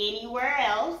treated anywhere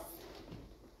else.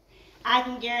 I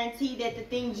can guarantee that the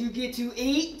things you get to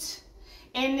eat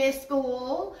in this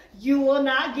school, you will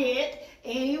not get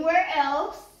anywhere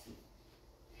else.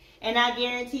 And I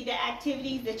guarantee the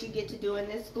activities that you get to do in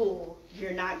this school,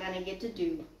 you're not going to get to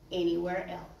do anywhere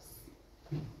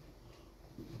else.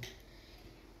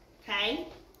 Okay?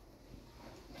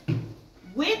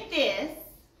 With this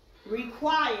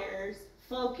requires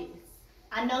focus.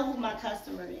 I know who my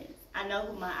customer is. I know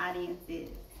who my audience is.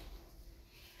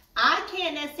 I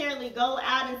can't necessarily go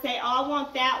out and say, oh, I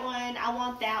want that one, I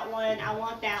want that one, I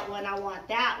want that one, I want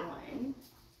that one.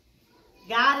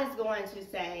 God is going to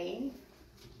say,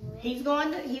 He's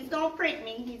going to prick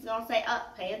me. He's going to say,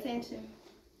 pay attention.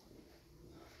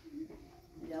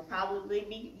 They'll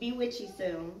probably be with you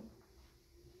soon.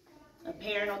 A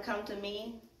parent will come to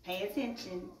me, pay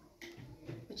attention.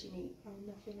 What you need?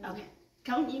 Okay,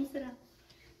 come, you can sit down.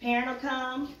 Parent will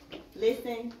come,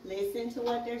 listen to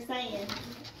what they're saying.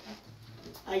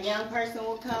 A young person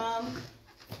will come,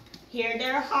 hear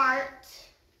their heart,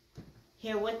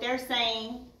 hear what they're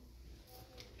saying.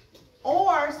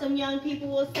 Or some young people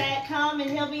will come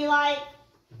and he'll be like,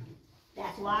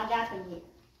 that's why I got them here.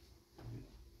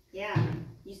 Yeah,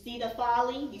 you see the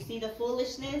folly, you see the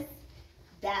foolishness,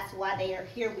 that's why they are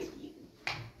here with you.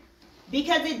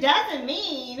 Because it doesn't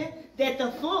mean that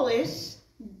the foolish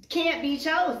can't be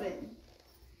chosen.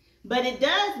 But it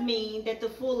does mean that the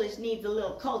foolish needs a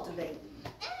little cultivating.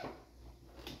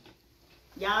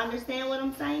 Y'all understand what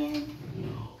I'm saying?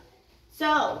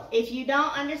 So, if you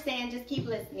don't understand, just keep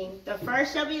listening. The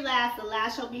first shall be last, the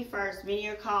last shall be first. Many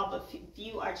are called, but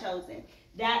few are chosen.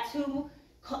 That's who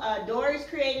Doris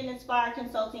Creative Inspired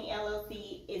Consulting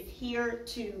LLC is here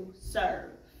to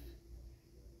serve.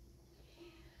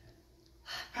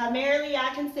 Primarily,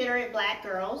 I consider it black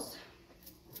girls.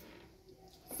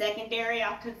 Secondary,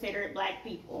 I'll consider it black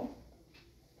people.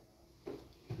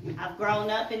 I've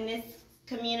grown up in this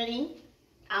community.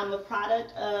 I'm a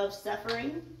product of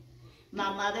suffering.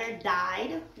 My mother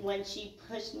died when she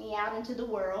pushed me out into the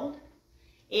world.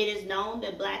 It is known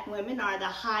that black women are the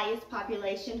highest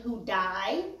population who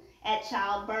die at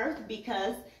childbirth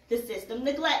because the system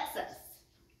neglects us.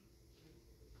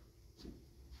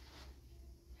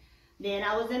 Then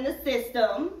I was in the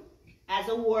system as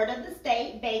a ward of the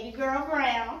state, Baby Girl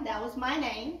Brown, that was my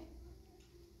name.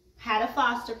 Had a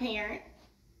foster parent.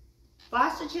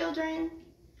 Foster children,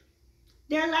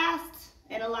 their last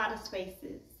in a lot of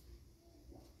spaces.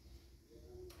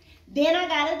 Then I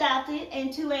got adopted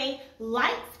into a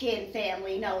light-skinned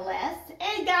family, no less,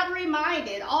 and got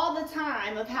reminded all the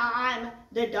time of how I'm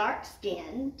the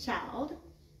dark-skinned child.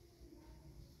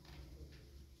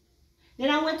 Then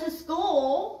I went to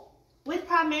school with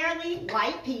primarily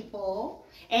white people,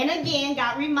 and again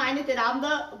got reminded that I'm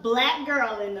the black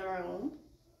girl in the room,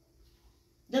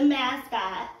 the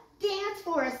mascot, dance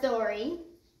for a story,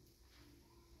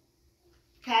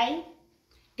 okay?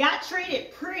 Got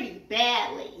treated pretty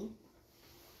badly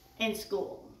in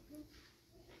school.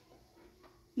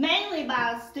 Mainly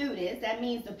by students, that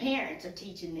means the parents are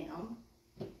teaching them,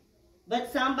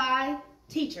 but some by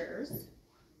teachers.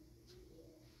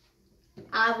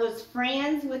 I was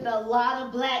friends with a lot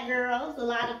of black girls, a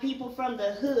lot of people from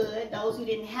the hood, those who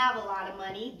didn't have a lot of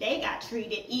money. They got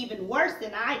treated even worse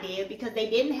than I did because they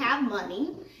didn't have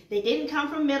money. They didn't come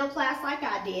from middle class like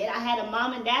I did. I had a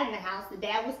mom and dad in the house. The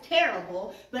dad was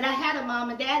terrible, but I had a mom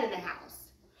and dad in the house.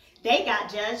 They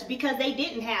got judged because they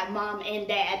didn't have mom and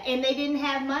dad, and they didn't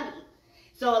have money.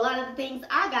 So a lot of the things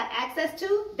I got access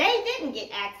to, they didn't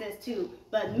get access to,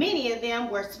 but many of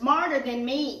them were smarter than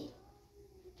me.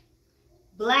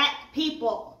 Black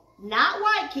people, not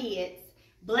white kids,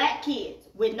 black kids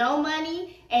with no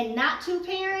money and not two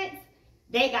parents,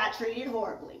 they got treated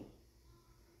horribly.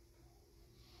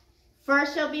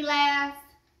 First shall be last,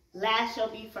 last shall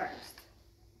be first.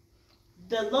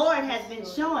 The Lord has been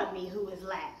showing me who is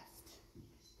last.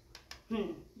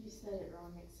 You said it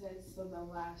wrong. It says, so the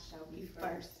last shall be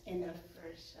first, and the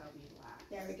first shall be last.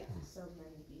 There we go. So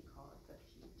many be called, but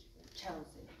huge.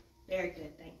 Chosen. Very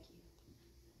good, thank you.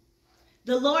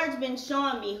 The Lord's been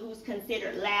showing me who's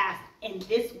considered last in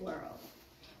this world.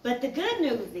 But the good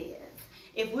news is,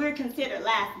 if we're considered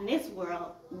last in this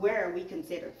world, where are we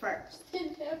considered first?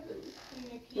 In heaven.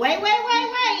 Wait.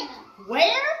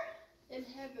 Where? In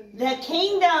heaven. The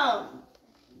kingdom.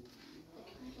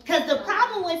 Because the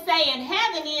problem with saying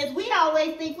heaven is we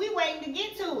always think we're waiting to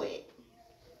get to it.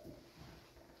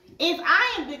 If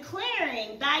I am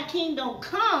declaring thy kingdom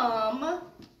come,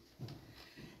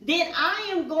 then I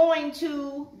am going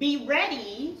to be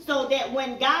ready so that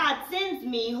when God sends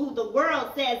me, who the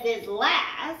world says is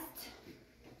last,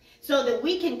 so that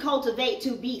we can cultivate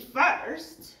to be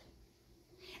first,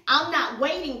 I'm not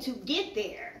waiting to get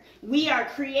there. We are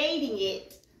creating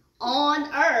it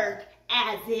on earth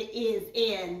as it is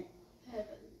in heaven.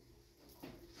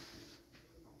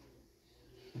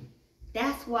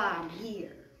 That's why I'm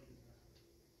here.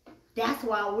 That's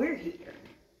why we're here.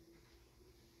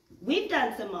 We've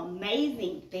done some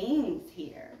amazing things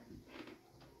here.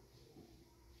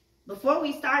 Before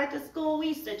we started the school, we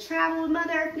used to travel with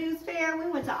Mother Earth News Fair. We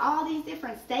went to all these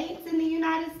different states in the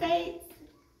United States.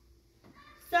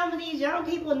 Some of these young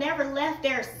people never left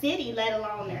their city, let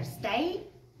alone their state.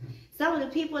 Some of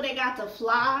the people that got to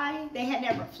fly, they had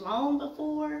never flown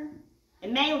before.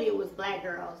 And mainly it was black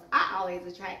girls. I always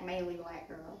attract mainly black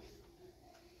girls.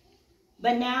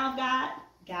 But now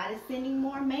God is sending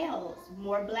more males,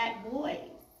 more black boys.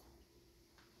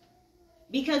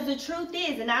 Because the truth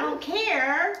is, and I don't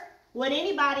care what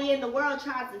anybody in the world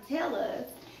tries to tell us,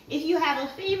 if you have a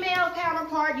female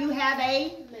counterpart, you have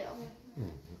a male.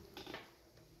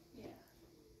 Yeah.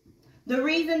 The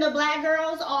reason the black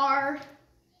girls are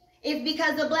is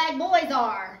because the black boys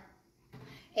are.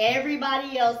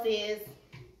 Everybody else is.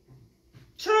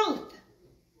 Truth.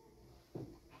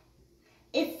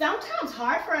 It's sometimes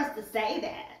hard for us to say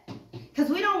that because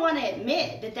we don't want to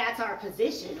admit that that's our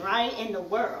position, right, in the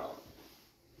world.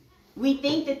 We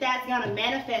think that that's going to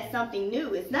manifest something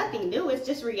new. It's nothing new. It's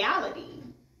just reality.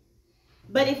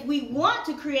 But if we want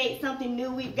to create something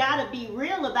new, we've got to be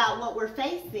real about what we're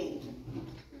facing.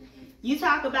 You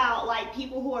talk about like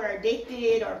people who are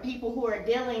addicted or people who are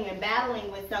dealing and battling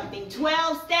with something.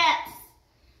 12 steps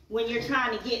when you're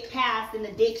trying to get past an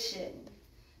addiction.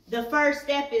 The first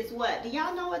step is what? Do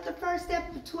y'all know what the first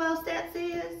step of 12 steps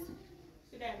is?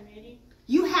 Is that many?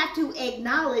 You have to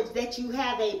acknowledge that you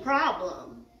have a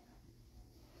problem.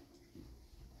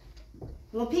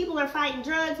 When people are fighting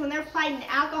drugs, when they're fighting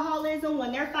alcoholism,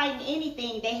 when they're fighting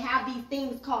anything, they have these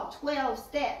things called 12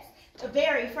 steps. The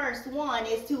very first one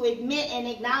is to admit and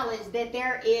acknowledge that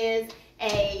there is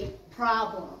a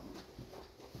problem.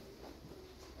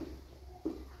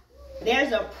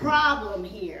 There's a problem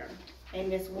here in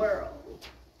this world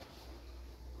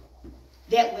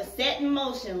that was set in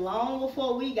motion long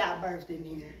before we got birthed in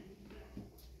here.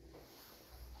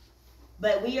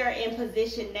 But we are in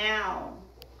position now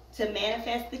to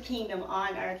manifest the kingdom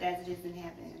on earth as it is in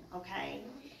heaven, okay?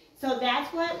 So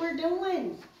that's what we're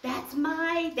doing. That's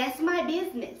my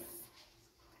business.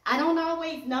 I don't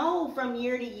always know from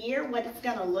year to year what it's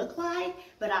going to look like,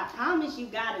 but I promise you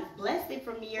God has blessed it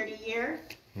from year to year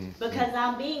because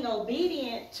I'm being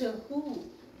obedient to who?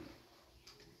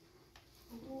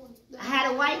 I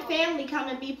had a white family come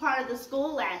and be part of the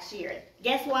school last year.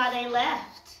 Guess why they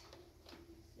left?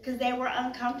 Because they were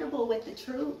uncomfortable with the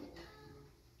truth.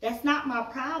 That's not my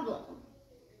problem.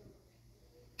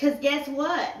 Because guess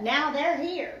what? Now they're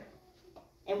here.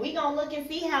 And we're going to look and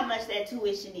see how much that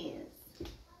tuition is.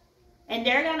 And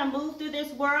they're going to move through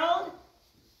this world.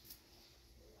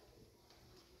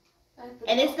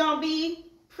 And it's going to be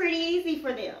pretty easy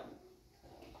for them.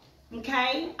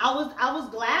 Okay? I was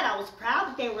glad, I was proud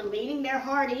that they were leaning their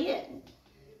heart in.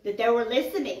 That they were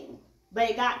listening. But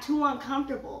it got too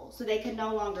uncomfortable, so they could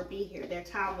no longer be here. Their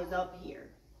time was up here.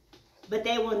 But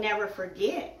they will never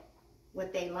forget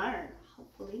what they learned,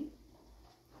 hopefully.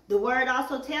 The word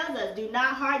also tells us, do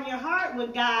not harden your heart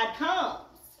when God comes.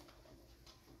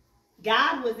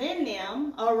 God was in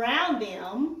them, around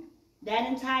them, that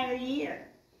entire year.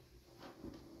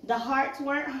 The hearts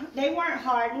weren't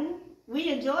hardened. We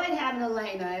enjoyed having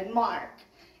Elena and Mark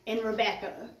and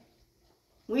Rebecca.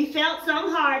 We felt some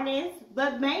hardness,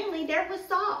 but mainly they were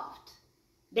soft.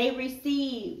 They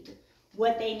received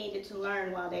what they needed to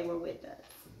learn while they were with us.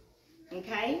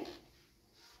 Okay?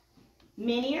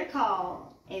 Many are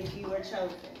called and few are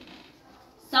chosen.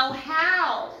 So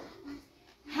how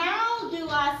do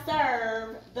I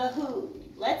serve the who?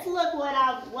 Let's look what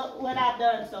I've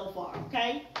done so far,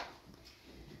 okay?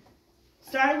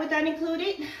 Started with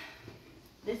Unincluded.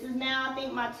 This is now, I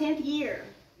think, my 10th year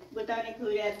with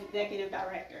Unincluded as executive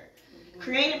director.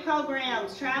 Created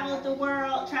programs, traveled the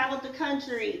world, traveled the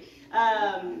country,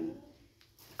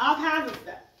 all kinds of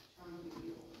stuff.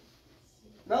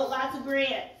 Wrote lots of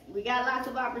grants. We got lots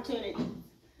of opportunities.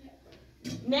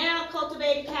 Now,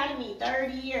 Cultivate Academy,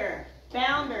 3rd year.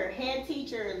 Founder, head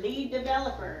teacher, lead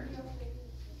developer,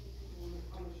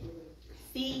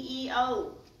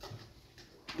 CEO.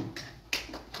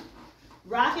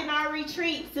 Rocking Our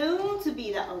Retreat, soon to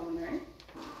be the owner,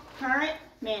 current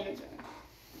manager.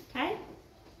 Okay?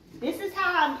 This is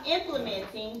how I'm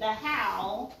implementing the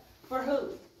how for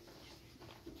who.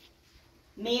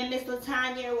 Me and Miss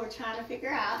LaTanya were trying to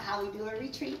figure out how we do a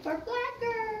retreat for Black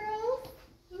girls.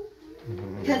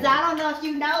 Because I don't know if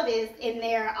you noticed, in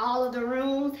there, all of the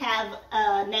rooms have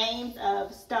names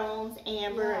of stones,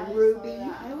 amber, and ruby.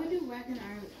 I would do Rock and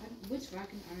Iron. Which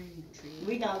Rock and Iron retreat?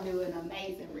 We're going to do an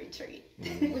amazing retreat.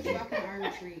 Which Rock and Iron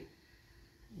retreat?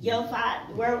 You'll find,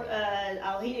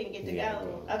 he didn't get to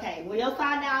go. Okay, well, you'll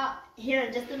find out here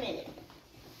in just a minute.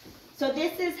 So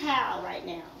this is how right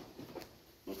now.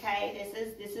 Okay,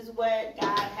 this is what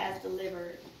God has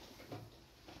delivered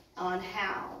on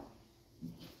how.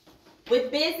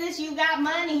 With business, you got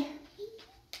money,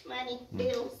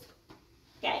 bills.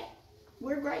 Okay,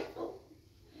 we're grateful.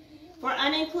 For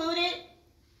Unincluded,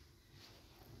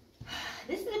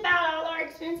 this is about all our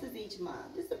expenses each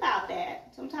month. It's about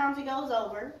that. Sometimes it goes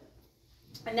over.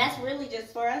 And that's really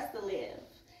just for us to live.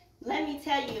 Let me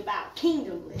tell you about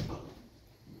kingdom living.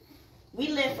 We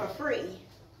live for free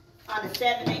on a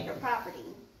 7-acre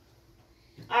property.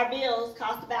 Our bills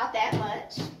cost about that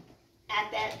much at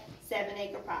that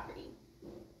 7-acre property.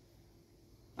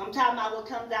 I'm talking about what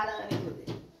comes out of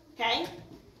Unincluded. Okay?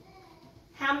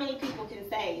 How many people can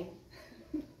say?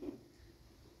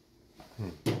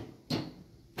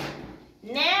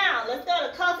 Now, let's go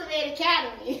to Cultivate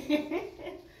Academy.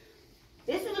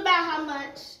 This is about how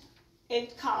much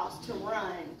it costs to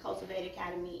run Cultivate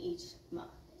Academy each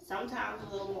month. Sometimes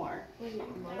a little more.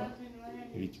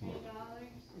 Each month.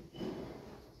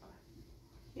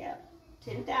 Yep,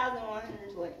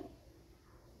 $10,120.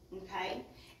 Okay,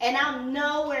 and I'm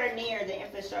nowhere near the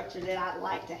infrastructure that I'd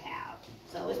like to have,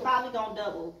 so it's probably gonna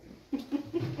double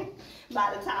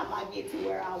by the time I get to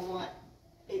where I want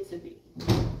it to be.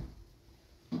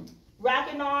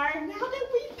 Rockin' R, now that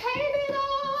we paid it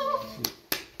off,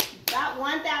 about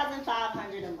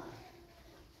 $1,500 a month.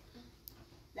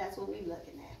 That's what we're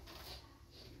looking at.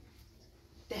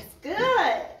 That's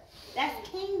good. That's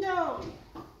kingdom.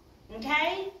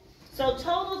 Okay? So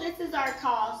total, this is our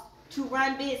cost to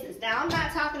run business. Now, I'm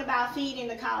not talking about feeding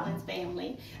the Collins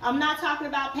family. I'm not talking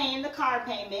about paying the car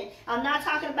payment. I'm not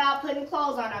talking about putting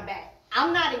clothes on our back.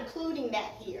 I'm not including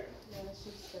that here.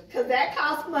 Because that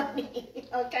costs money,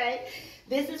 okay?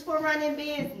 This is for running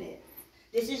business.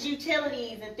 This is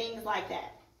utilities and things like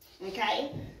that,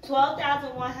 okay?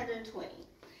 $12,120.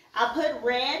 I put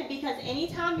red because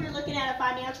anytime you're looking at a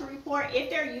financial report, if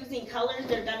they're using colors,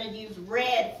 they're going to use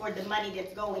red for the money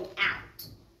that's going out.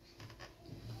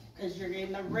 Because you're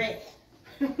in the red.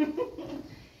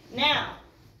 Now,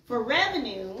 for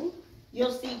revenue,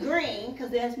 you'll see green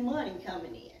because there's money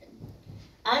coming in.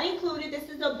 Unincluded, this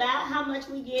is about how much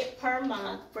we get per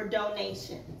month for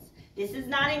donations. This is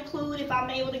not included if I'm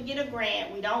able to get a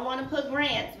grant. We don't want to put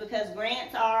grants because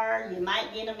grants are, you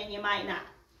might get them and you might not.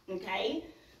 Okay?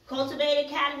 Cultivate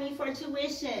Academy for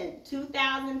tuition,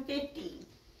 $2,050.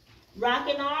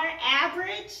 Rockin' R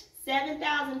average,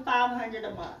 $7,500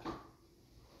 a month.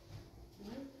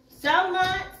 Some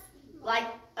months, like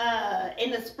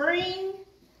in the spring,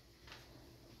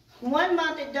 one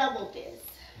month it doubled this.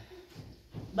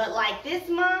 But like this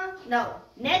month, no,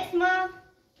 next month,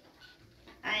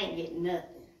 I ain't getting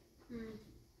nothing.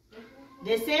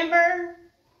 December,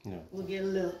 No. we'll get a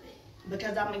little bit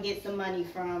because I'm going to get some money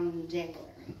from January.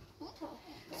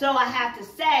 So I have to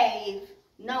save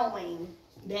knowing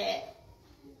that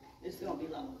it's going to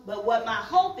be low. But what my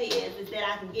hope is that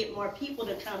I can get more people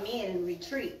to come in and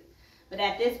retreat. But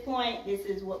at this point, this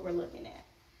is what we're looking at.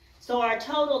 So our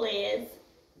total is,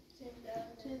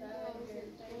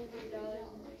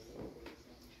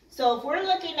 so if we're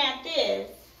looking at this,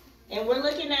 and we're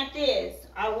looking at this,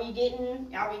 are we getting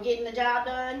the job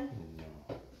done?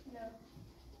 No.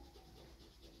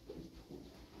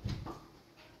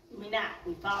 We're not.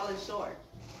 We're falling short.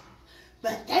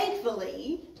 But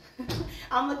thankfully,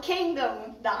 I'm a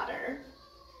kingdom daughter,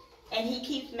 and he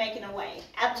keeps making a way.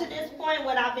 Up to this point,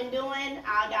 what I've been doing,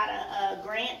 I got a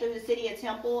grant through the city of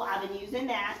Temple. I've been using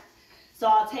that. So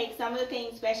I'll take some of the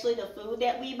things, especially the food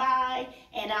that we buy,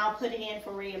 and I'll put it in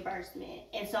for reimbursement.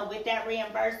 And so with that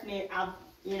reimbursement, I've,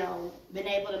 been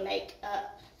able to make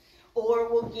up. Or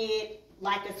we'll get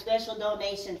like a special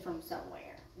donation from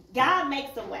somewhere. God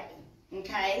makes a way,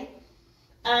 okay?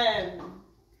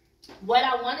 What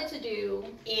I wanted to do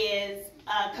is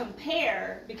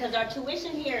compare, because our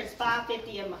tuition here is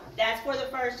 $550 a month. That's for the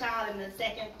first child, and the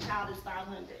second child is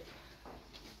 $500.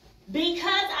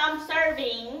 Because I'm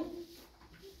serving,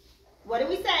 what do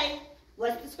we say?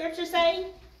 What's the scripture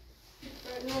say?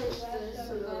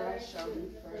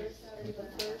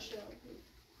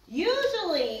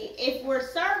 Usually, if we're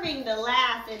serving the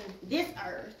last in this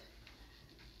earth,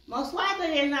 most likely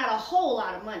there's not a whole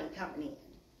lot of money coming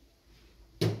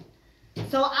in.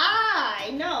 So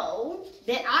I know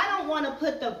that I don't want to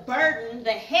put the burden,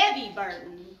 the heavy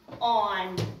burden,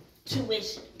 on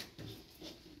tuition.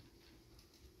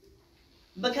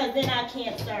 Because then I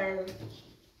can't serve.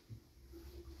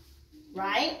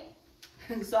 Right?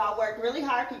 So I worked really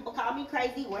hard. People call me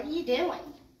crazy. What are you doing?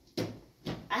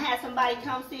 I had somebody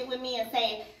come sit with me and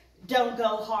say, don't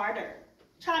go harder.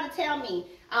 Try to tell me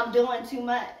I'm doing too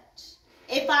much.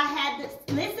 If I had to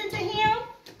listen to him,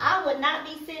 I would not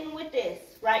be sitting with this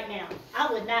right now.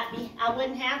 I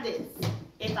wouldn't have this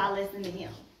if I listened to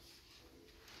him.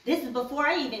 This is before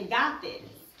I even got this.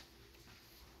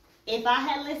 If I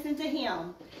had listened to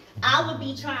him, I would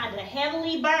be trying to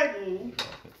heavily burden,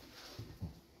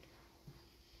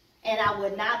 and I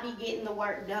would not be getting the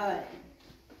work done.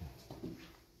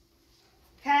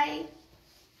 Okay?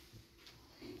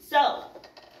 So,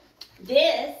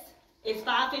 this is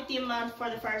 $550 a month for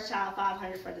the first child,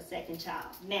 $500 for the second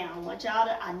child. Now,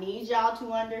 I need y'all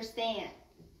to understand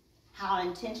how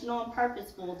intentional and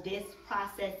purposeful this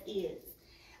process is.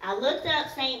 I looked up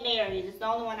St. Mary's. It's the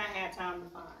only one I had time to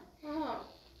find. Oh.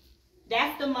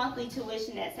 That's the monthly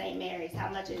tuition at St. Mary's. How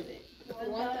much is it?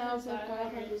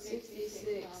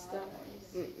 $1,566.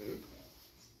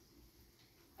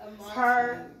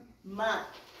 Per month.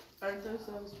 Aren't those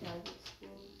private schools?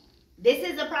 This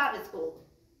is a private school.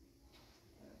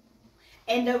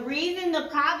 And the reason the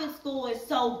private school is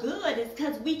so good is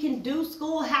because we can do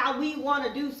school how we want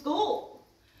to do school.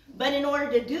 But in order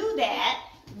to do that,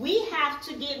 we have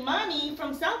to get money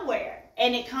from somewhere.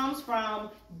 And it comes from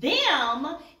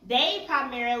them. They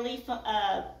primarily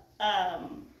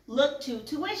look to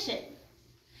tuition.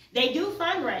 They do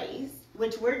fundraise,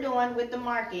 which we're doing with the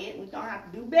market. We don't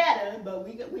have to do better, but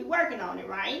we're working on it,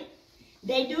 right?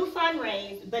 They do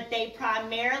fundraise, but they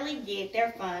primarily get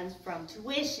their funds from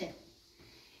tuition.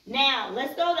 Now,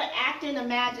 let's go to Act and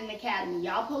Imagine Academy.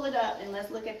 Y'all pull it up and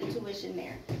let's look at the tuition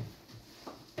there.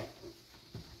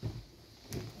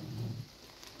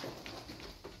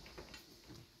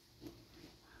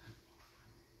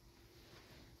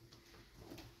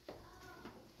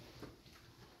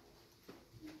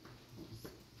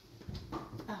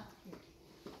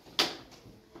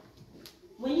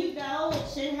 When you go, it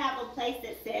should have a place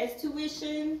that says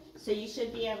tuition, so you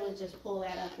should be able to just pull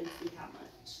that up and see how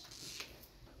much.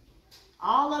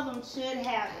 All of them should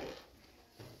have it.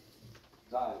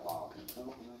 Dialogue.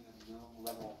 New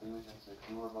level views and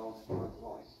secure mode for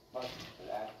voice. Button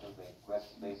to activate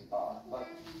quest spacebar.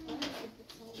 Button.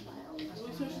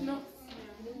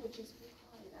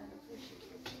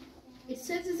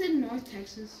 says it's in North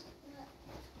Texas.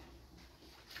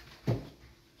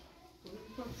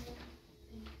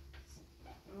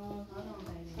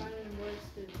 Finding what's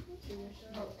the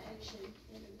tuition. Oh, action.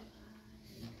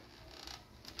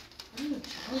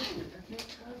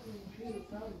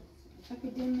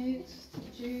 Academics,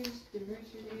 teachers,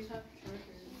 diversity,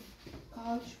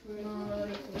 college for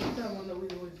That's that one that we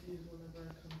always use whenever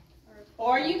I come.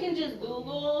 Or you can just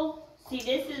Google. See,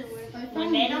 this is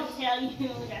when they don't tell you.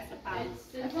 That's the problem. It's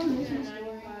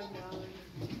 $695.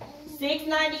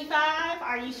 $6.95.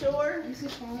 Are you sure? Mr.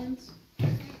 Collins.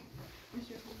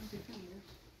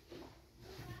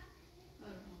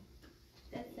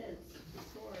 That says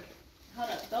four. Hold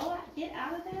up. Go out. Get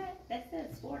out of that. That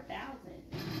says 4,000.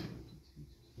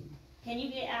 Can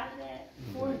you get out of that?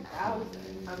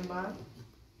 4,000 a month.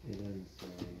 It doesn't say.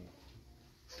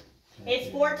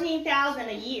 It's 14,000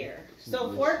 a year.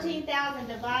 So 14,000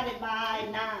 divided by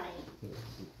 9.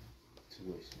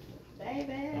 Tuition.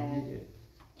 Baby.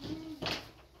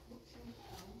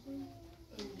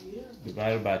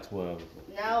 Divided by 12.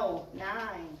 No, 9.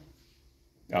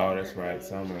 Oh, that's right.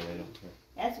 Somewhere they don't care.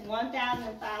 That's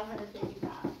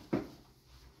 1,555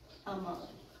 a month.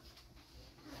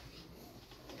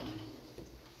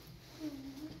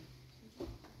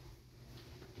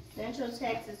 Central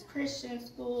Texas Christian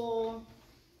School.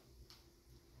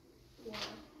 Yeah.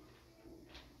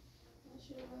 I'm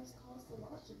sure it must cost a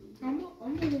lot to be here. I'm all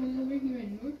the way over here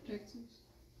in North Texas.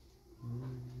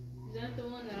 Is that the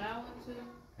one that I went to?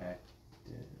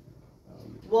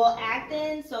 Well,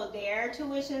 Acton, so their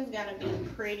tuition's gonna be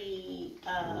pretty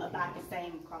about the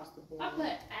same across the board. I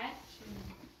put action.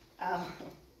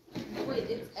 Wait,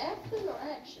 it's action or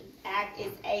action? Act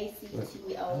is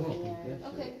ACTON.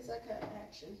 Okay, because I got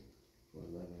action.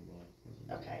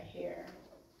 Okay, here.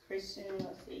 Christian,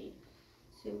 let's see.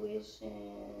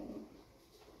 Tuition.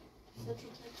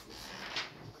 Central Texas.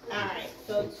 Alright,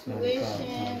 so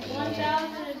tuition.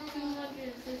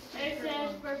 1,260. It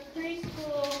says for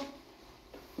preschool,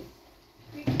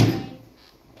 pre-K,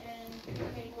 and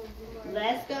K.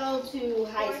 Let's go to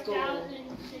high school.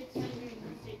 4,606.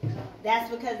 That's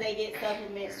because they get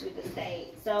supplements through the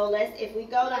state. So if we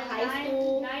go to high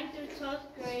school, 9th through 12th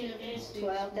grade is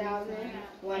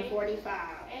 $12,145. $800 a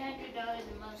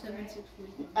month.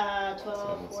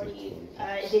 1240.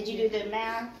 Did you do the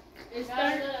math? It's No,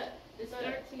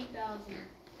 13,000.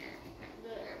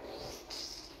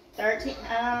 13.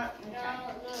 No, Okay.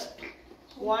 look.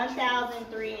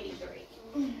 1,383.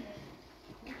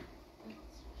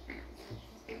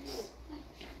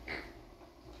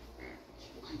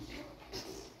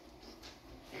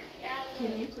 Yeah,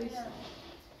 Can you please?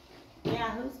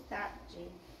 Yeah, who's that? G?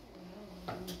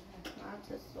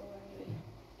 Montessori.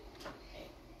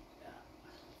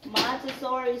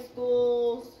 Montessori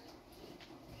schools.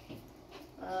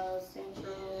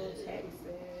 Central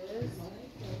Texas.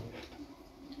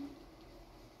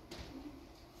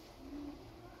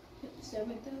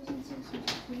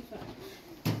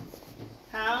 $7,625.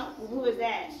 How? Who is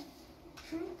that?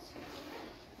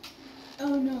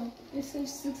 Oh no, it says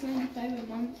 $695 a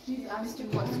month. She's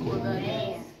asking what school that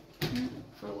Man. is.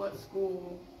 For what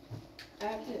school?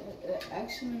 Action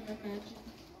and imagine.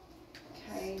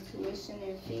 Okay, tuition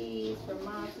and fees for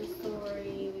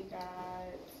Montessori. We got.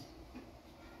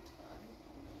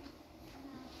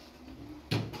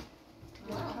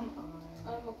 Wow. Come on.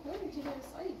 According to their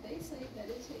site, they say that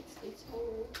it takes a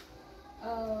total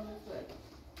of,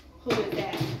 Who is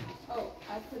that?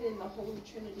 I put in the Holy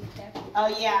Trinity Catholic. Oh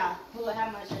yeah. How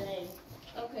much are they?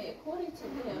 Okay, according to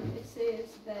them, it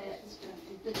says that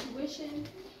the tuition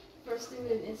per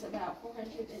student is about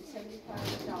 $475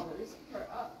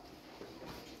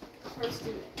 per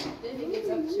student. Then it gets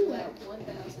up to about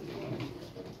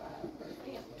 $1,425 per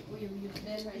family.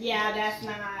 Then right Yeah, there- that's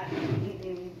not.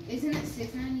 Mm-mm. Isn't it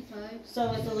 $695?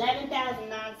 So it's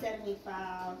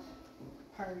 11,975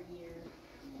 per year.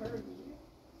 per year.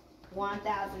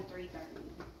 1,330.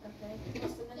 Okay,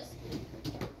 what's the next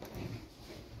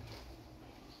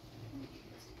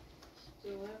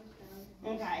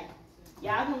one? Okay.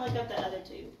 Y'all can look up the other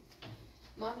two.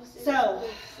 Montessori So,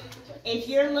 Central Texas. If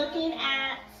you're looking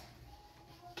at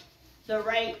the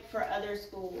rate for other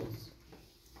schools,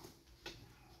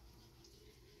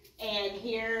 and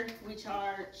here we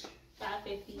charge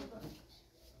 $550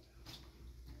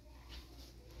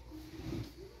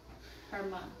 per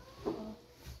month.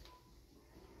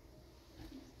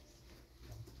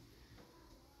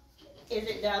 Is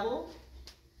it double?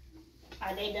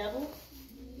 Are they double?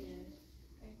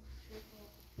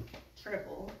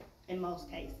 Triple in most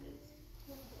cases.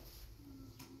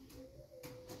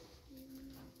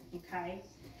 Okay.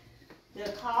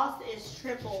 The cost is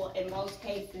triple in most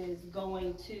cases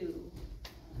going to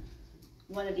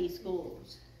one of these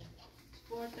schools.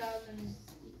 $4,735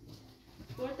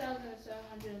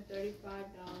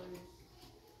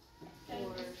 And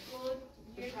for the school,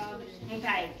 your Providence. tuition.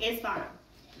 Okay, it's fine.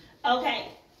 Okay,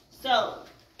 so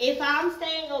if I'm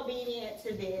staying obedient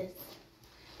to this,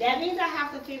 that means I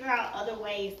have to figure out other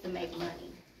ways to make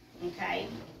money. Okay?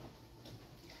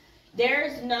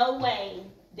 There's no way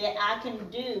that I can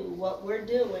do what we're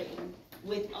doing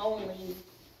with only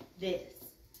this.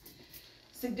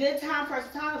 It's a good time for us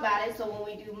to talk about it. So when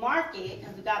we do market,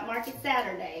 because we got market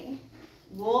Saturday,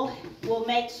 we'll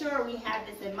make sure we have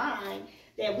this in mind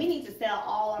that we need to sell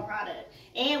all our product,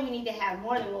 and we need to have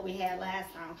more than what we had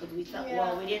last time because we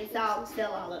didn't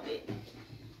sell all of it.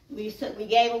 We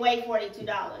gave away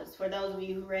 $42 for those of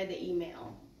you who read the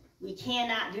email. We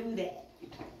cannot do that.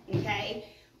 Okay.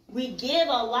 We give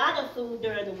a lot of food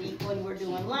during the week when we're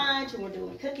doing lunch and we're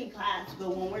doing cooking class,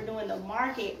 but when we're doing the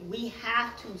market, we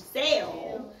have to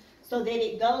sell so that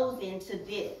it goes into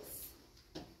this.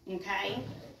 Okay?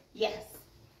 Yes.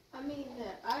 I mean,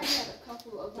 I had a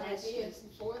couple of ideas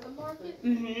for the market.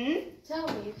 Mm-hmm. Tell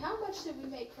me, how much did we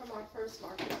make from our first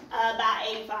market? About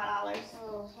 $85.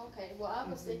 Oh, okay. Well, I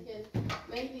was thinking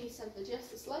maybe something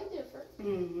just a slight different.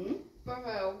 Mm-hmm. For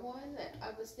one,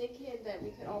 I was thinking that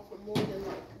we could offer more than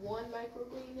like one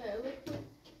microgreen liquid.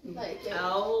 Like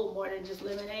more than just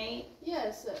lemonade?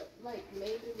 yes, like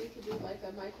maybe we could do like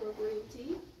a microgreen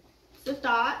tea. It's a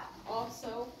thought.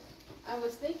 Also, I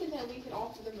was thinking that we could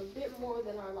offer them a bit more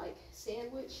than our like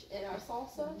sandwich and our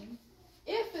salsa.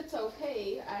 If it's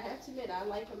okay, I have to admit I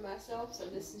like them myself, so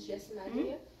this is just an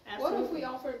idea. Absolutely. What if we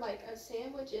offered like a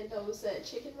sandwich and those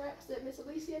chicken wraps that Miss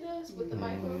Alicia does with the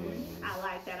microgreens? I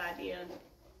like that idea.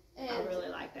 I And really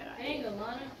like that idea. Dang,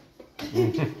 Alana.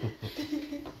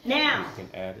 Now, You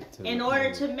can add it to in the order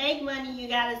menu. to make money, you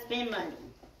gotta spend money.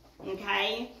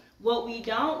 Okay? What we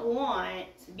don't want,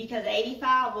 because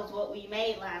 85 was what we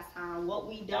made last time, what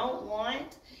we don't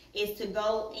want is to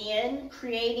go in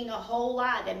creating a whole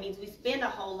lot. That means we spend a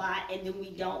whole lot and then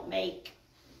we don't make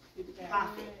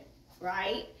profit,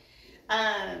 right?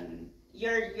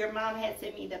 Your mom had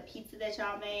sent me the pizza that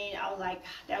y'all made. I was like,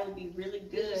 God, that would be really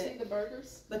did you see good the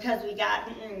burgers? because we got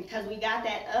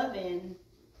that oven.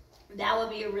 That would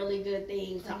be a really good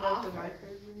thing to offer.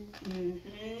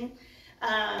 Mm-hmm.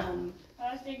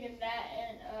 I was thinking that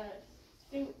and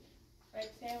soup,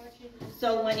 like sandwiches.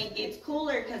 So when it gets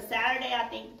cooler, because Saturday I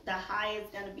think the high is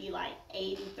going to be like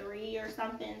 83 or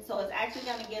something. So it's actually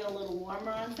going to get a little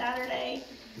warmer on Saturday.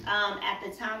 At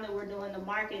the time that we're doing the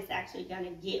market, it's actually going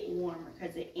to get warmer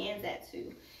because it ends at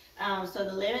 2. So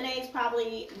the lemonades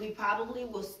we probably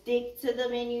will stick to the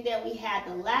menu that we had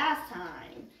the last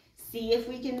time. See if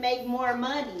we can make more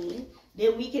money.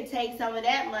 Then we can take some of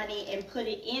that money and put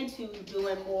it into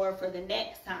doing more for the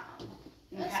next time.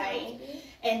 Okay?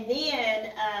 And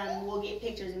then we'll get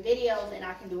pictures and videos, and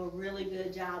I can do a really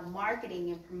good job marketing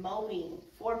and promoting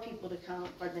for people to come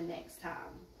for the next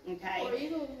time. Okay? Or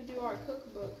even when we do our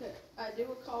cookbook, I do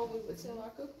recall we would sell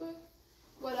our cookbook.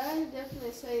 What I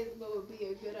definitely say what would be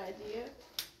a good idea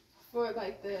for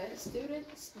like the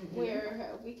students,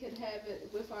 where we could have it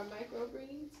with our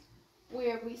microgreens,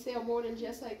 where we sell more than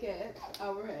just like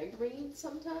our greens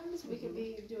sometimes. We could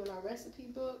be doing our recipe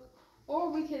book, or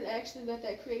we could actually let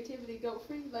that creativity go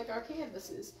free, like our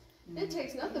canvases. It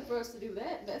takes nothing for us to do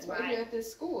that. That's right here at this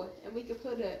school, and we could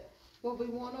put what we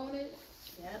want on it.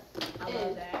 Yep, I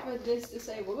love that. For this to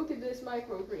say, well, look at this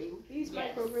microgreen. These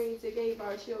microgreens, they gave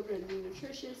our children the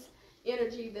nutritious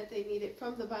energy that they needed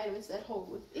from the vitamins that hold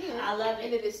within. I love it.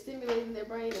 And it is stimulating their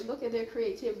brain, and look at their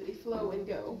creativity flow and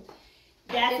go.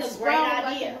 That's a great idea.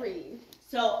 Like a green.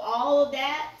 So all of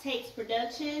that takes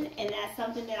production, and that's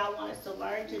something that I want us to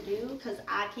learn to do because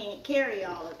I can't carry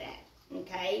all of that.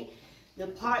 Okay, the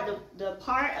part of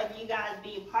you guys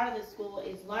being part of the school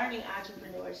is learning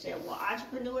entrepreneurship. Well,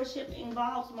 entrepreneurship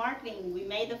involves marketing. We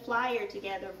made the flyer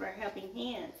together for Helping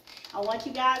Hands. I want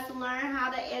you guys to learn how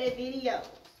to edit videos.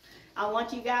 I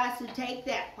want you guys to take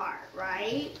that part,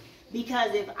 right?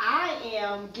 Because if I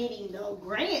am getting the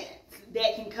grants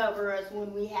that can cover us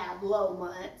when we have low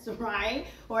months, right?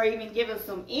 Or even give us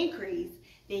some increase,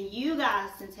 then you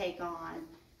guys can take on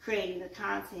creating the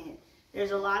content.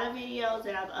 There's a lot of videos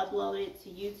that I've uploaded to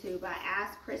YouTube. I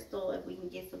asked Crystal if we can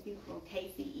get some people from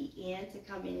KCEN to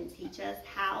come in and teach us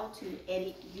how to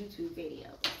edit YouTube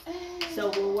videos.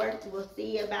 So we'll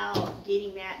see about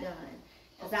getting that done.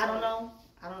 Because I don't know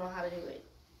how to do it.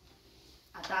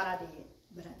 I thought I did,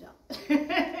 but I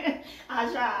don't.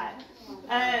 I tried.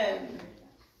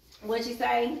 What'd you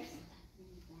say?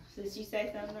 Did you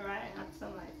say something right?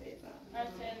 Somebody said something. I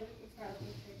said we could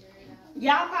probably figure it out.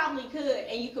 Y'all probably could,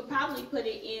 and you could probably put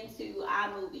it into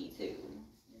iMovie too.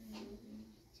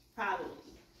 Probably.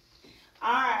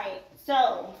 All right,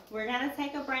 so we're gonna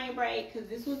take a brain break because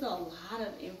this was a lot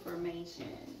of information.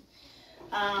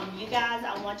 You guys,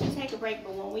 I want you to take a break,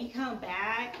 but when we come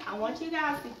back, I want you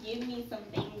guys to give me some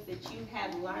things that you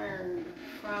have learned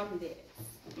from this.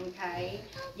 Okay,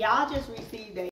 y'all just received a